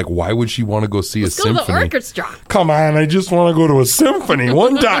mind, I was like, why would she want to go see Let's a go to the symphony? orchestra. Come on, I just want to go to a symphony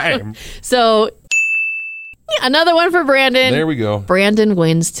one time. So, another one for Brandon. There we go. Brandon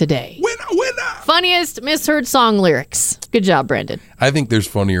wins today. Winner. Funniest misheard song lyrics. Good job, Brandon. I think there's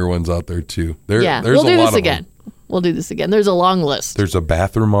funnier ones out there too. There's We'll do a lot this of again. them. We'll do this again. There's a long list. There's a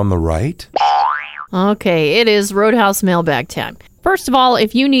bathroom on the right. Okay, it is Roadhouse mailbag time. First of all,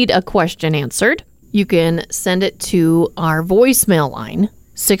 if you need a question answered, you can send it to our voicemail line,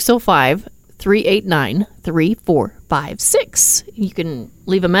 605-389-3456. You can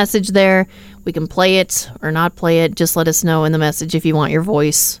leave a message there. We can play it or not play it. Just let us know in the message if you want your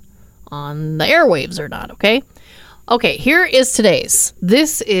voice on the airwaves or not, okay? Okay, here is today's.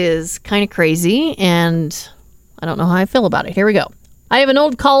 This is kind of crazy, and I don't know how I feel about it. Here we go. I have an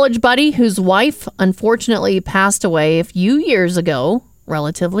old college buddy whose wife unfortunately passed away a few years ago,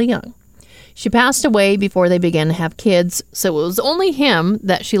 relatively young. She passed away before they began to have kids, so it was only him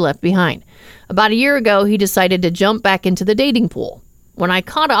that she left behind. About a year ago, he decided to jump back into the dating pool. When I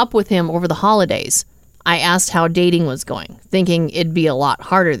caught up with him over the holidays, I asked how dating was going, thinking it'd be a lot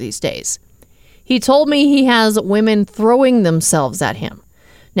harder these days. He told me he has women throwing themselves at him.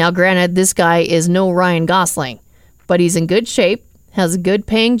 Now, granted, this guy is no Ryan Gosling, but he's in good shape, has a good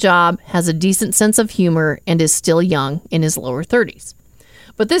paying job, has a decent sense of humor, and is still young in his lower 30s.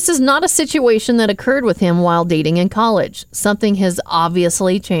 But this is not a situation that occurred with him while dating in college. Something has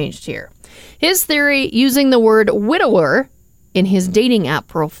obviously changed here. His theory, using the word widower in his dating app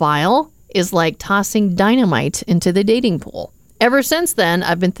profile, is like tossing dynamite into the dating pool. Ever since then,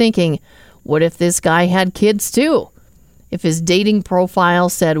 I've been thinking, what if this guy had kids too? If his dating profile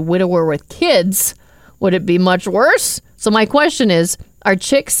said widower with kids, would it be much worse? So my question is, are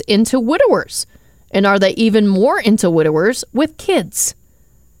chicks into widowers? And are they even more into widowers with kids?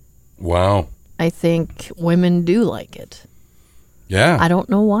 Wow. I think women do like it. Yeah. I don't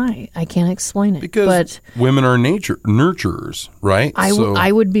know why. I can't explain it. Because but women are nurturers, right?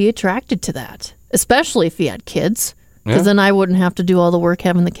 I would be attracted to that, especially if he had kids, because Yeah. then I wouldn't have to do all the work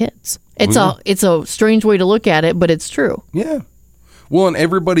having the kids. It's a strange way to look at it, but it's true. Yeah. Well, and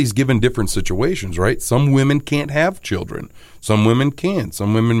everybody's given different situations, right? Some women can't have children. Some women can.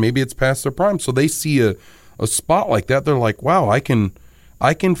 Some women, maybe it's past their prime. So they see a spot like that. They're like, wow, I can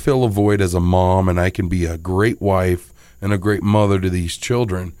fill a void as a mom, and I can be a great wife and a great mother to these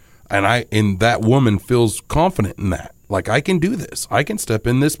children. And that woman feels confident in that. Like, I can do this. I can step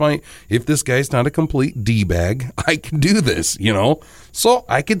in. If this guy's not a complete D-bag, I can do this, you know? So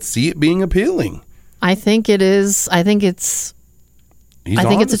I could see it being appealing. I think it is. I think it's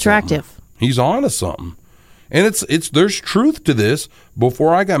attractive. Something. He's on to something. And there's truth to this.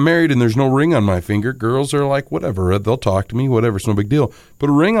 Before I got married and there's no ring on my finger, girls are like, whatever, they'll talk to me, whatever, it's no big deal. Put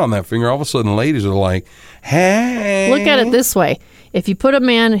a ring on that finger, all of a sudden ladies are like, hey. Look at it this way. If you put a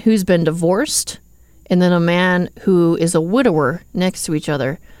man who's been divorced and then a man who is a widower next to each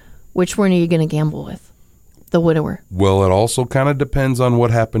other, which one are you going to gamble with? The widower. Well, it also kind of depends on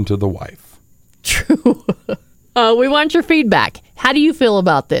what happened to the wife. True. We want your feedback. How do you feel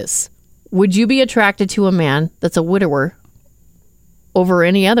about this? Would you be attracted to a man that's a widower over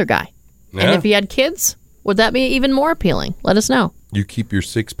any other guy? Yeah. And if he had kids, would that be even more appealing? Let us know. You keep your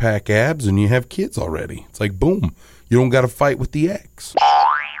six-pack abs and you have kids already. It's like, boom, you don't got to fight with the ex.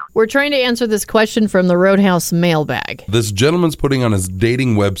 We're trying to answer this question from the Roadhouse mailbag. This gentleman's putting on his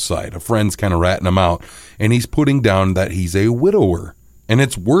dating website, a friend's kind of ratting him out, and he's putting down that he's a widower. And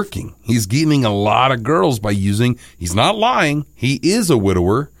it's working. He's getting a lot of girls by he's not lying, he is a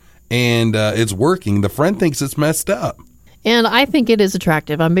widower, and it's working. The friend thinks it's messed up. And I think it is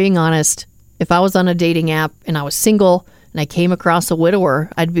attractive. I'm being honest. If I was on a dating app and I was single and I came across a widower,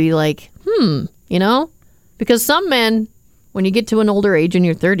 I'd be like, you know? Because some men, when you get to an older age in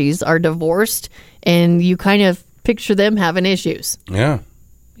your 30s, are divorced and you kind of picture them having issues. Yeah.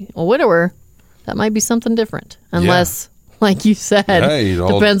 A widower, that might be something different. Unless, like you said,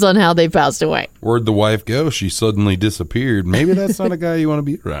 depends on how they passed away. Where'd the wife go? She suddenly disappeared. Maybe that's not a guy you want to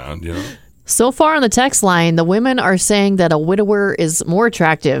be around, you know? So far on the text line, the women are saying that a widower is more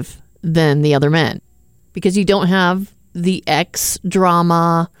attractive than the other men because you don't have the ex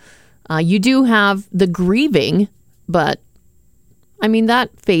drama. You do have the grieving, but I mean, that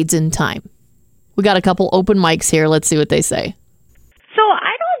fades in time. We got a couple open mics here. Let's see what they say. So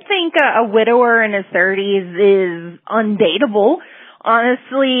I don't think a widower in his 30s is undateable.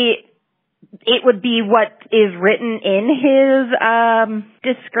 Honestly, it would be what is written in his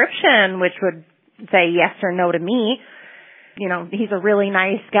description, which would say yes or no to me. You know, he's a really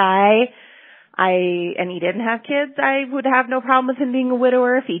nice guy. And he didn't have kids, I would have no problem with him being a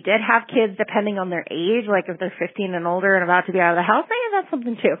widower. If he did have kids, depending on their age, like if they're 15 and older and about to be out of the house, maybe that's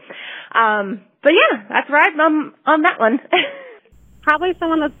something too. But yeah, that's right on that one. Probably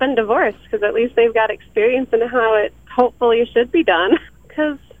someone that's been divorced, because at least they've got experience in how it hopefully should be done.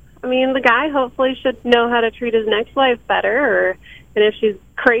 Because, I mean, the guy hopefully should know how to treat his next wife better. And if she's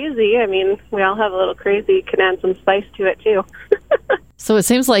crazy, I mean, we all have a little crazy, can add some spice to it too. So it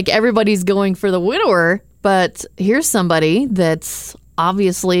seems like everybody's going for the widower, but here's somebody that's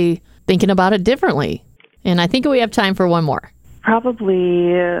obviously thinking about it differently. And I think we have time for one more.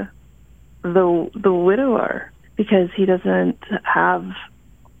 Probably the widower, because he doesn't have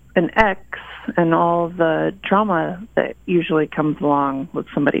an ex and all the drama that usually comes along with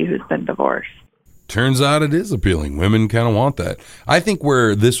somebody who's been divorced. Turns out it is appealing. Women kind of want that. I think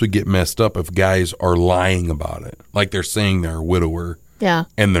where this would get messed up if guys are lying about it, like they're saying they're a widower. Yeah.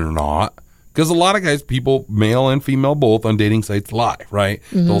 And they're not. Because a lot of guys, people, male and female both, on dating sites lie, right?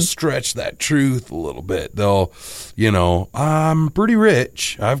 Mm-hmm. They'll stretch that truth a little bit. They'll, I'm pretty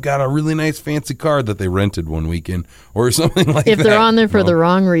rich. I've got a really nice fancy car that they rented one weekend or something like that. If they're on there for the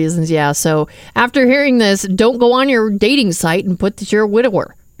wrong reasons, yeah. So after hearing this, don't go on your dating site and put that you're a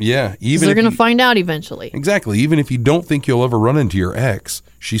widower. Yeah. Even they're going to find out eventually. Exactly. Even if you don't think you'll ever run into your ex,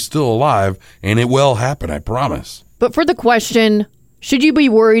 she's still alive, and it will happen, I promise. But for the question, should you be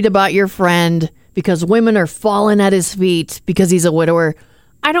worried about your friend because women are falling at his feet because he's a widower?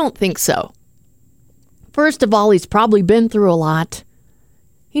 I don't think so. First of all, he's probably been through a lot.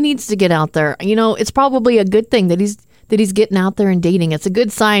 He needs to get out there. It's probably a good thing that he's getting out there and dating. It's a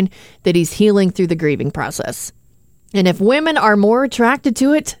good sign that he's healing through the grieving process. And if women are more attracted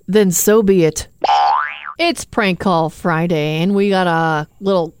to it, then so be it. It's Prank Call Friday, and we got a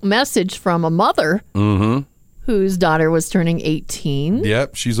little message from a mother whose daughter was turning 18.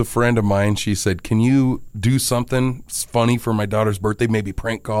 Yep, she's a friend of mine. She said, can you do something funny for my daughter's birthday, maybe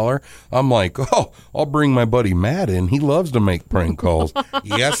prank call her? I'm like, I'll bring my buddy Matt in. He loves to make prank calls.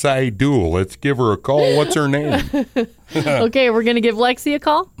 Yes, I do. Let's give her a call. What's her name? Okay, we're going to give Lexi a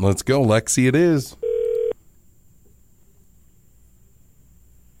call? Let's go. Lexi it is.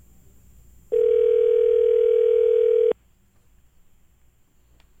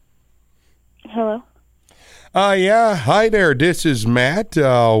 Hello? Yeah. Hi there. This is Matt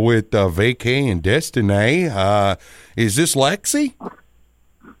with Vacay and Destiny. Is this Lexi?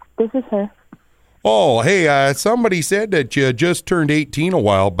 This is her. Oh, hey, somebody said that you just turned 18 a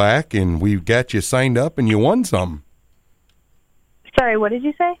while back, and we got you signed up and you won some. Sorry, what did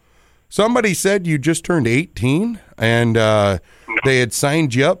you say? Somebody said you just turned 18, and they had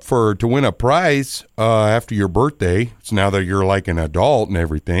signed you up to win a prize after your birthday. So now that you're like an adult and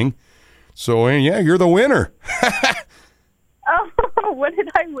everything. So, yeah, you're the winner. Oh, what did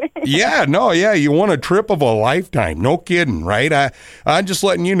I win? Yeah, you won a trip of a lifetime. No kidding, right? I'm just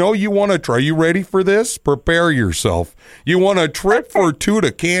letting you know you want to try. You ready for this? Prepare yourself. You want a trip for 2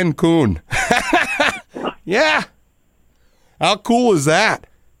 to Cancun. Yeah. How cool is that?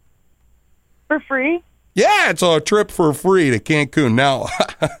 For free? Yeah, it's a trip for free to Cancun. Now,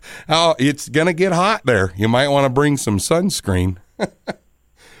 it's going to get hot there. You might want to bring some sunscreen.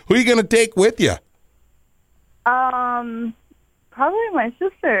 Who are you going to take with you? Probably my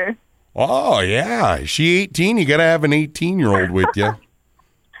sister. Oh, yeah. Is she 18? You got to have an 18-year-old with you.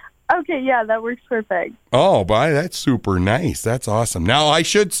 Okay, yeah, that works perfect. Oh, boy, that's super nice. That's awesome. Now, I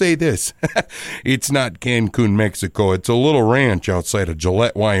should say this. It's not Cancun, Mexico. It's a little ranch outside of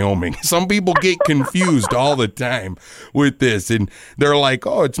Gillette, Wyoming. Some people get confused all the time with this, and they're like,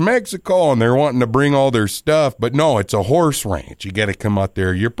 oh, it's Mexico, and they're wanting to bring all their stuff. But no, it's a horse ranch. You got to come out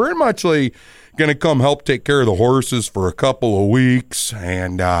there. You're pretty much like gonna come help take care of the horses for a couple of weeks,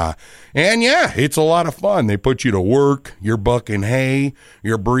 and yeah, it's a lot of fun. They put you to work. You're bucking hay.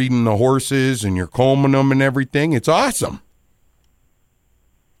 You're breeding the horses, and you're combing them and everything. It's awesome.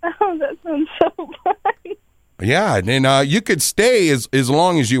 Oh, that sounds so fun. Yeah, and you could stay as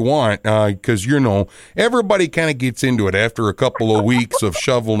long as you want, because, everybody kind of gets into it after a couple of weeks of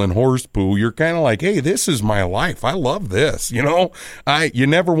shoveling horse poo. You're kind of like, hey, this is my life. I love this, You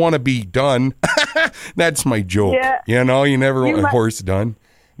never want to be done. That's my joke. Yeah. You never want a horse done.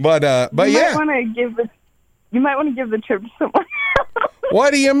 But yeah. You might want to give the trip to someone else.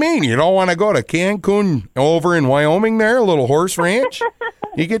 What do you mean? You don't want to go to Cancun over in Wyoming there, a little horse ranch?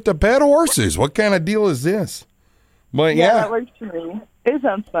 You get to pet horses. What kind of deal is this? But yeah, that works for me. It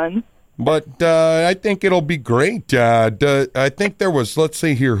sounds fun. But I think it'll be great. I think there was, let's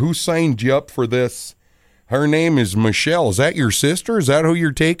see here, who signed you up for this? Her name is Michelle. Is that your sister? Is that who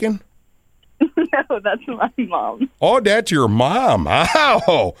you're taking? No, that's my mom. Oh, that's your mom.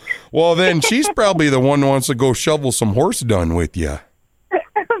 Oh, well, then she's probably the one who wants to go shovel some horse dung with you.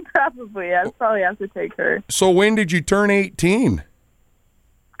 Probably. I'd probably have to take her. So when did you turn 18?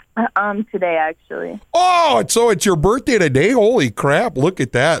 Today, actually. Oh, so it's your birthday today? Holy crap, look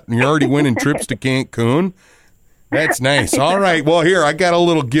at that. You're already winning trips to Cancun. That's nice. All right, well, here, I got a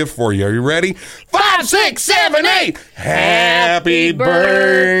little gift for you. Are you ready? 5, 6, 7, 8. Happy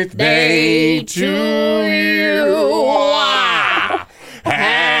birthday to you.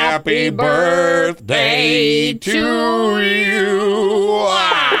 Happy birthday to you.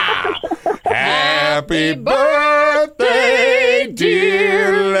 Happy birthday,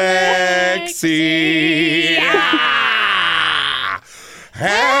 dear Lexi.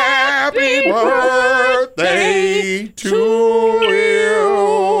 Happy birthday to you.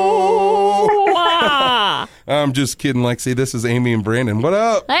 I'm just kidding, Lexi. This is Amy and Brandon. What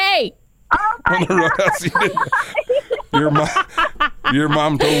up? Hey. On the Roadhouse. Your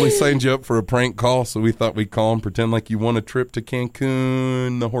mom totally signed you up for a prank call, so we thought we'd call and pretend like you won a trip to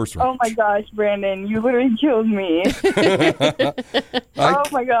Cancun, the horse ranch. Oh my gosh, Brandon, you literally killed me. Oh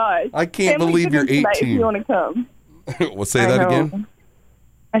my gosh. I can't believe you're 18. If you want to come. Well, say that again.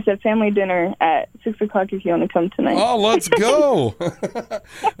 I said family dinner at 6 o'clock if you want to come tonight. Oh, let's go.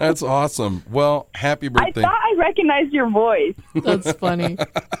 That's awesome. Well, happy birthday. I thought I recognized your voice. That's funny.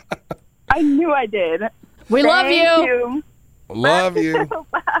 I knew I did. We love you. Love you.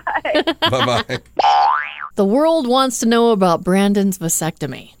 Bye. Bye-bye. The world wants to know about Brandon's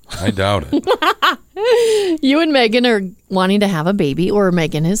vasectomy. I doubt it. You and Megan are wanting to have a baby, or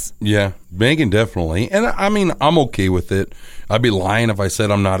Megan is. Yeah, Megan definitely. And I mean, I'm okay with it. I'd be lying if I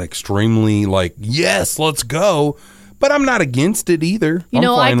said I'm not extremely like, yes, let's go. But I'm not against it either.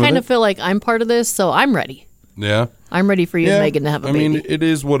 I kind of feel like I'm part of this, so I'm ready. Yeah. I'm ready for you and Megan to have a baby. I mean, it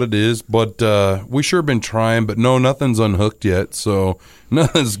is what it is, but we sure been trying, but no, nothing's unhooked yet, so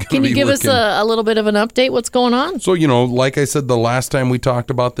nothing's going to be Can you give us a little bit of an update? What's going on? So, like I said the last time we talked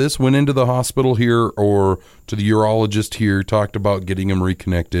about this, went into the hospital here or to the urologist here, talked about getting him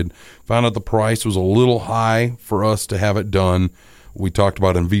reconnected, found out the price was a little high for us to have it done. We talked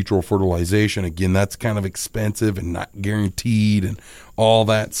about in vitro fertilization. Again, that's kind of expensive and not guaranteed and all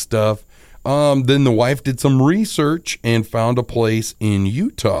that stuff. Then the wife did some research and found a place in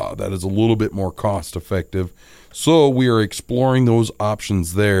Utah that is a little bit more cost effective. So we are exploring those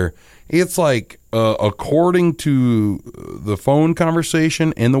options there. It's like, according to the phone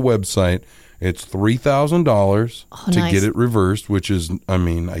conversation and the website, it's $3,000 to get it reversed, which is,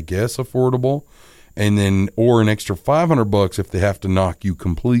 I guess affordable. And then, or an extra $500 if they have to knock you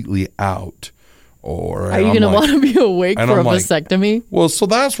completely out. Are you going to want to be awake for a vasectomy? Well, so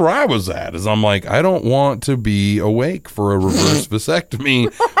that's where I was at, is I'm like, I don't want to be awake for a reverse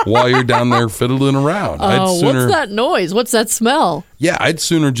vasectomy while you're down there fiddling around. What's that noise? What's that smell? Yeah, I'd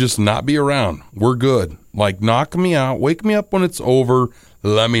sooner just not be around. We're good. Like, knock me out, wake me up when it's over,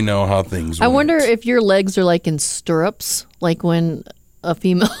 let me know how things went. I wonder if your legs are like in stirrups, like when a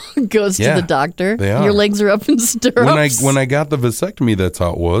female goes to the doctor. They are. Your legs are up in stirrups. When I got the vasectomy, that's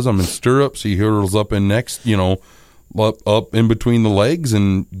how it was. I'm in stirrups. He hurdles up in next, up in between the legs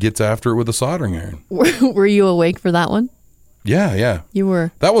and gets after it with a soldering iron. Were you awake for that one? Yeah. You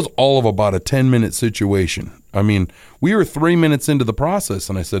were. That was all of about a 10-minute situation. I mean, we were 3 minutes into the process,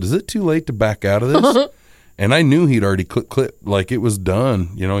 and I said, is it too late to back out of this? And I knew he'd already clip, like it was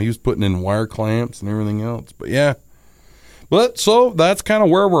done. He was putting in wire clamps and everything else. But yeah. But so that's kind of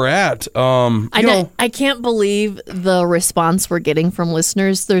where we're at. I can't believe the response we're getting from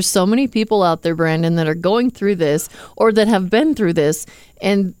listeners. There's so many people out there, Brandon, that are going through this or that have been through this,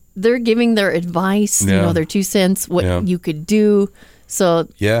 and they're giving their advice, their 2 cents, what you could do. So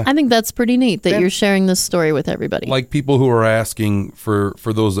Yeah. I think that's pretty neat that you're sharing this story with everybody. Like people who are asking for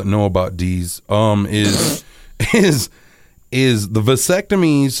those that know about D's, is the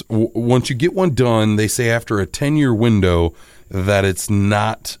vasectomies, once you get one done, they say after a 10-year window that it's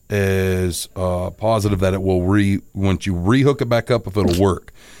not as positive that it will once you rehook it back up if it'll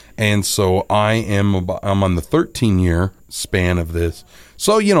work. And so I'm on the 13-year span of this.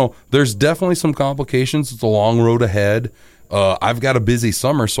 So, there's definitely some complications. It's a long road ahead. I've got a busy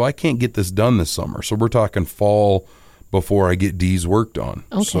summer, so I can't get this done this summer. So we're talking fall before I get D's worked on.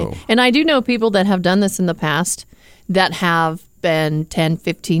 Okay. So. And I do know people that have done this in the past that have been 10,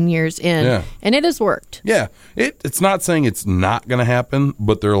 15 years in, Yeah. and it has worked. Yeah. It's not saying it's not going to happen,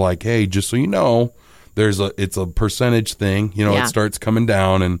 but they're like, hey, just so you know, it's a percentage thing. Yeah. It starts coming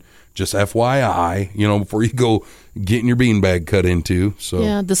down, and just FYI, before you go getting your beanbag cut into. So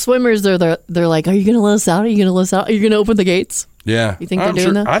Yeah, the swimmers, they're like, are you going to let us out? Are you going to let us out? Are you going to open the gates? Yeah. You think they're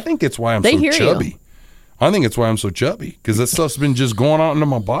doing that? I think it's why I'm They so hear chubby. you. I think it's why I'm so chubby, because that stuff's been just going out into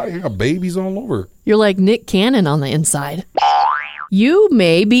my body. I got babies all over. You're like Nick Cannon on the inside. You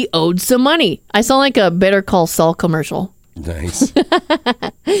may be owed some money. I sound like a Better Call Saul commercial. Nice.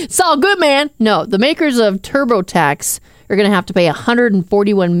 Saul Goodman. No, the makers of TurboTax are going to have to pay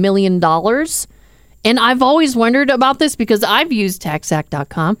 $141 million. And I've always wondered about this because I've used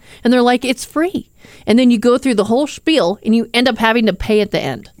TaxAct.com, and they're like, it's free. And then you go through the whole spiel, and you end up having to pay at the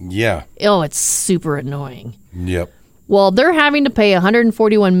end. Yeah. Oh, it's super annoying. Yep. Well, they're having to pay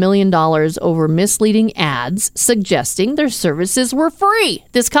 $141 million over misleading ads suggesting their services were free.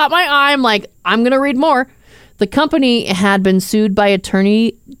 This caught my eye. I'm like, I'm going to read more. The company had been sued by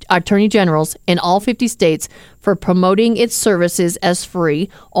attorney generals in all 50 states for promoting its services as free,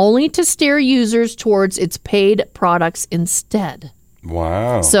 only to steer users towards its paid products instead.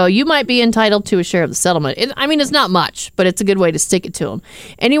 Wow. So you might be entitled to a share of the settlement. It's not much, but it's a good way to stick it to them.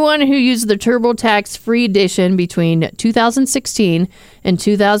 Anyone who used the TurboTax free edition between 2016 and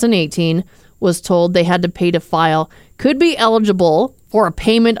 2018 was told they had to pay to file could be eligible for a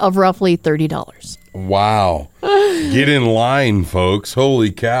payment of roughly $30. Wow. Get in line, folks.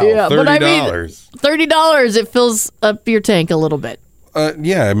 Holy cow. Yeah, $30. but I mean, $30, it fills up your tank a little bit.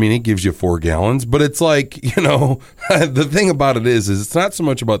 Yeah, I mean, it gives you 4 gallons, but it's like, the thing about it is it's not so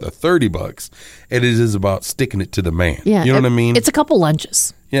much about the $30. It is about sticking it to the man. Yeah. You know what I mean? It's a couple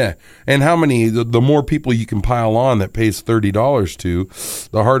lunches. Yeah. And how many, the more people you can pile on that pays $30 to,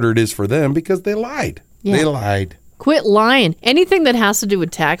 the harder it is for them because they lied. Yeah. They lied. Quit lying. Anything that has to do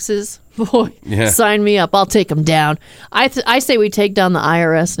with taxes, boy, Yeah. sign me up. I'll take them down. I say we take down the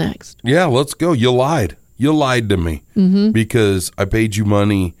IRS next. Yeah, let's go. You lied. You lied to me because I paid you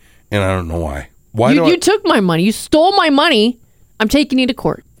money and I don't know why. You took my money. You stole my money. I'm taking you to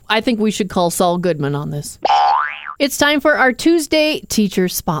court. I think we should call Saul Goodman on this. It's time for our Tuesday Teacher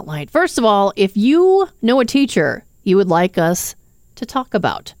Spotlight. First of all, if you know a teacher you would like us to talk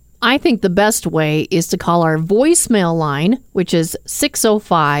about, I think the best way is to call our voicemail line, which is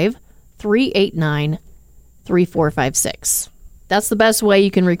 605-389-3456. That's the best way.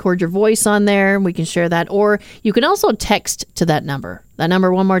 You can record your voice on there. We can share that. Or you can also text to that number. That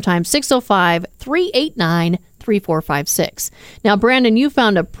number one more time, 605-389-3456. Now, Brandon, you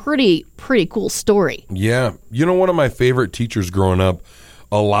found a pretty cool story. Yeah. One of my favorite teachers growing up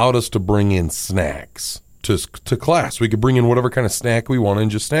allowed us to bring in snacks to class. We could bring in whatever kind of snack we wanted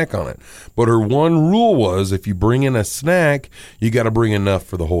and just snack on it. But her one rule was if you bring in a snack, you got to bring enough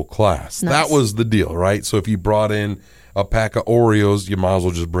for the whole class. Nice. That was the deal, right? So if you brought in a pack of Oreos, you might as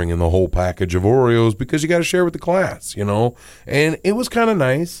well just bring in the whole package of Oreos because you got to share with the class, And it was kind of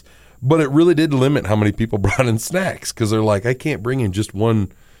nice, but it really did limit how many people brought in snacks because they're like, I can't bring in just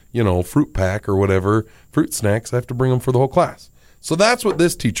one, fruit pack or whatever, fruit snacks. I have to bring them for the whole class. So that's what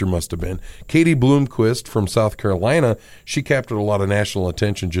this teacher must have been. Katie Bloomquist from South Carolina, she captured a lot of national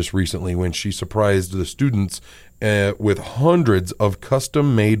attention just recently when she surprised the students with hundreds of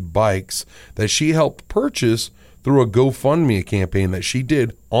custom-made bikes that she helped purchase through a GoFundMe campaign that she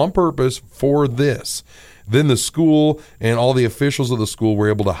did on purpose for this. Then the school and all the officials of the school were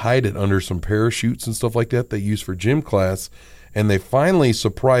able to hide it under some parachutes and stuff like that they use for gym class, and they finally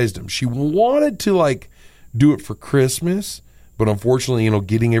surprised him. She wanted to do it for Christmas, but unfortunately,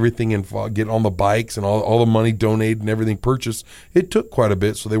 getting everything getting on the bikes and all the money donated and everything purchased, it took quite a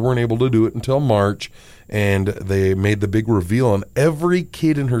bit, so they weren't able to do it until March. And they made the big reveal, and every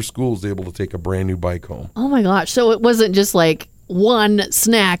kid in her school was able to take a brand new bike home. Oh my gosh. So it wasn't just like one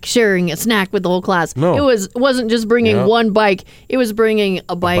snack, sharing a snack with the whole class. No. It wasn't just bringing one bike. It was bringing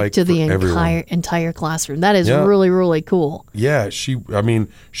a bike to the entire classroom. That is really, really cool. Yeah, she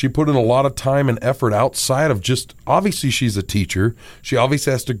put in a lot of time and effort outside of just, obviously she's a teacher. She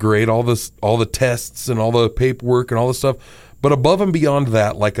obviously has to grade all the tests and all the paperwork and all this stuff. But above and beyond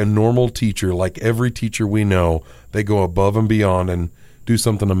that, like a normal teacher, like every teacher we know, they go above and beyond and do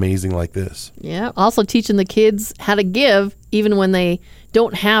something amazing like this. Yeah. Also teaching the kids how to give even when they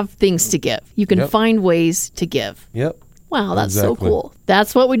don't have things to give. You can find ways to give. Yep. Wow, that's so cool.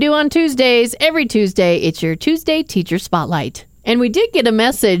 That's what we do on Tuesdays. Every Tuesday, it's your Tuesday Teacher Spotlight. And we did get a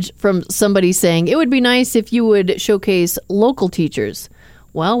message from somebody saying it would be nice if you would showcase local teachers.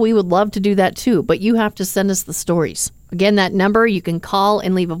 Well, we would love to do that too, but you have to send us the stories. Again, that number, you can call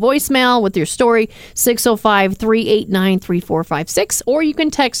and leave a voicemail with your story, 605-389-3456, or you can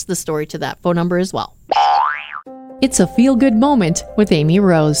text the story to that phone number as well. It's a feel-good moment with Amy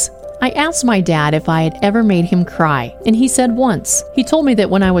Rose. I asked my dad if I had ever made him cry, and he said once. He told me that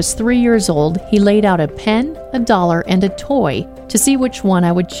when I was 3 years old, he laid out a pen, a dollar, and a toy to see which one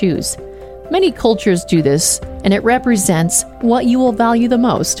I would choose. Many cultures do this, and it represents what you will value the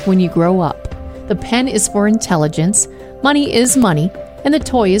most when you grow up. The pen is for intelligence, money is money, and the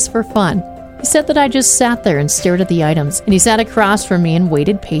toy is for fun. He said that I just sat there and stared at the items, and he sat across from me and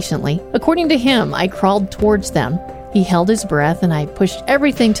waited patiently. According to him, I crawled towards them. He held his breath, and I pushed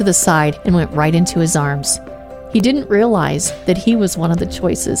everything to the side and went right into his arms. He didn't realize that he was one of the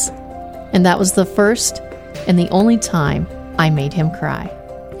choices. And that was the first and the only time I made him cry.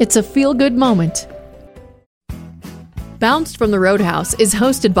 It's a feel-good moment. Bounced from the Roadhouse is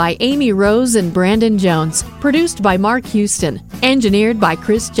hosted by Amy Rose and Brandon Jones, produced by Mark Houston, engineered by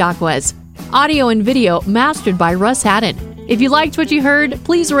Chris Jacquez, audio and video mastered by Russ Haddon. If you liked what you heard,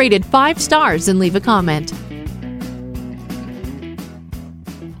 please rate it 5 stars and leave a comment.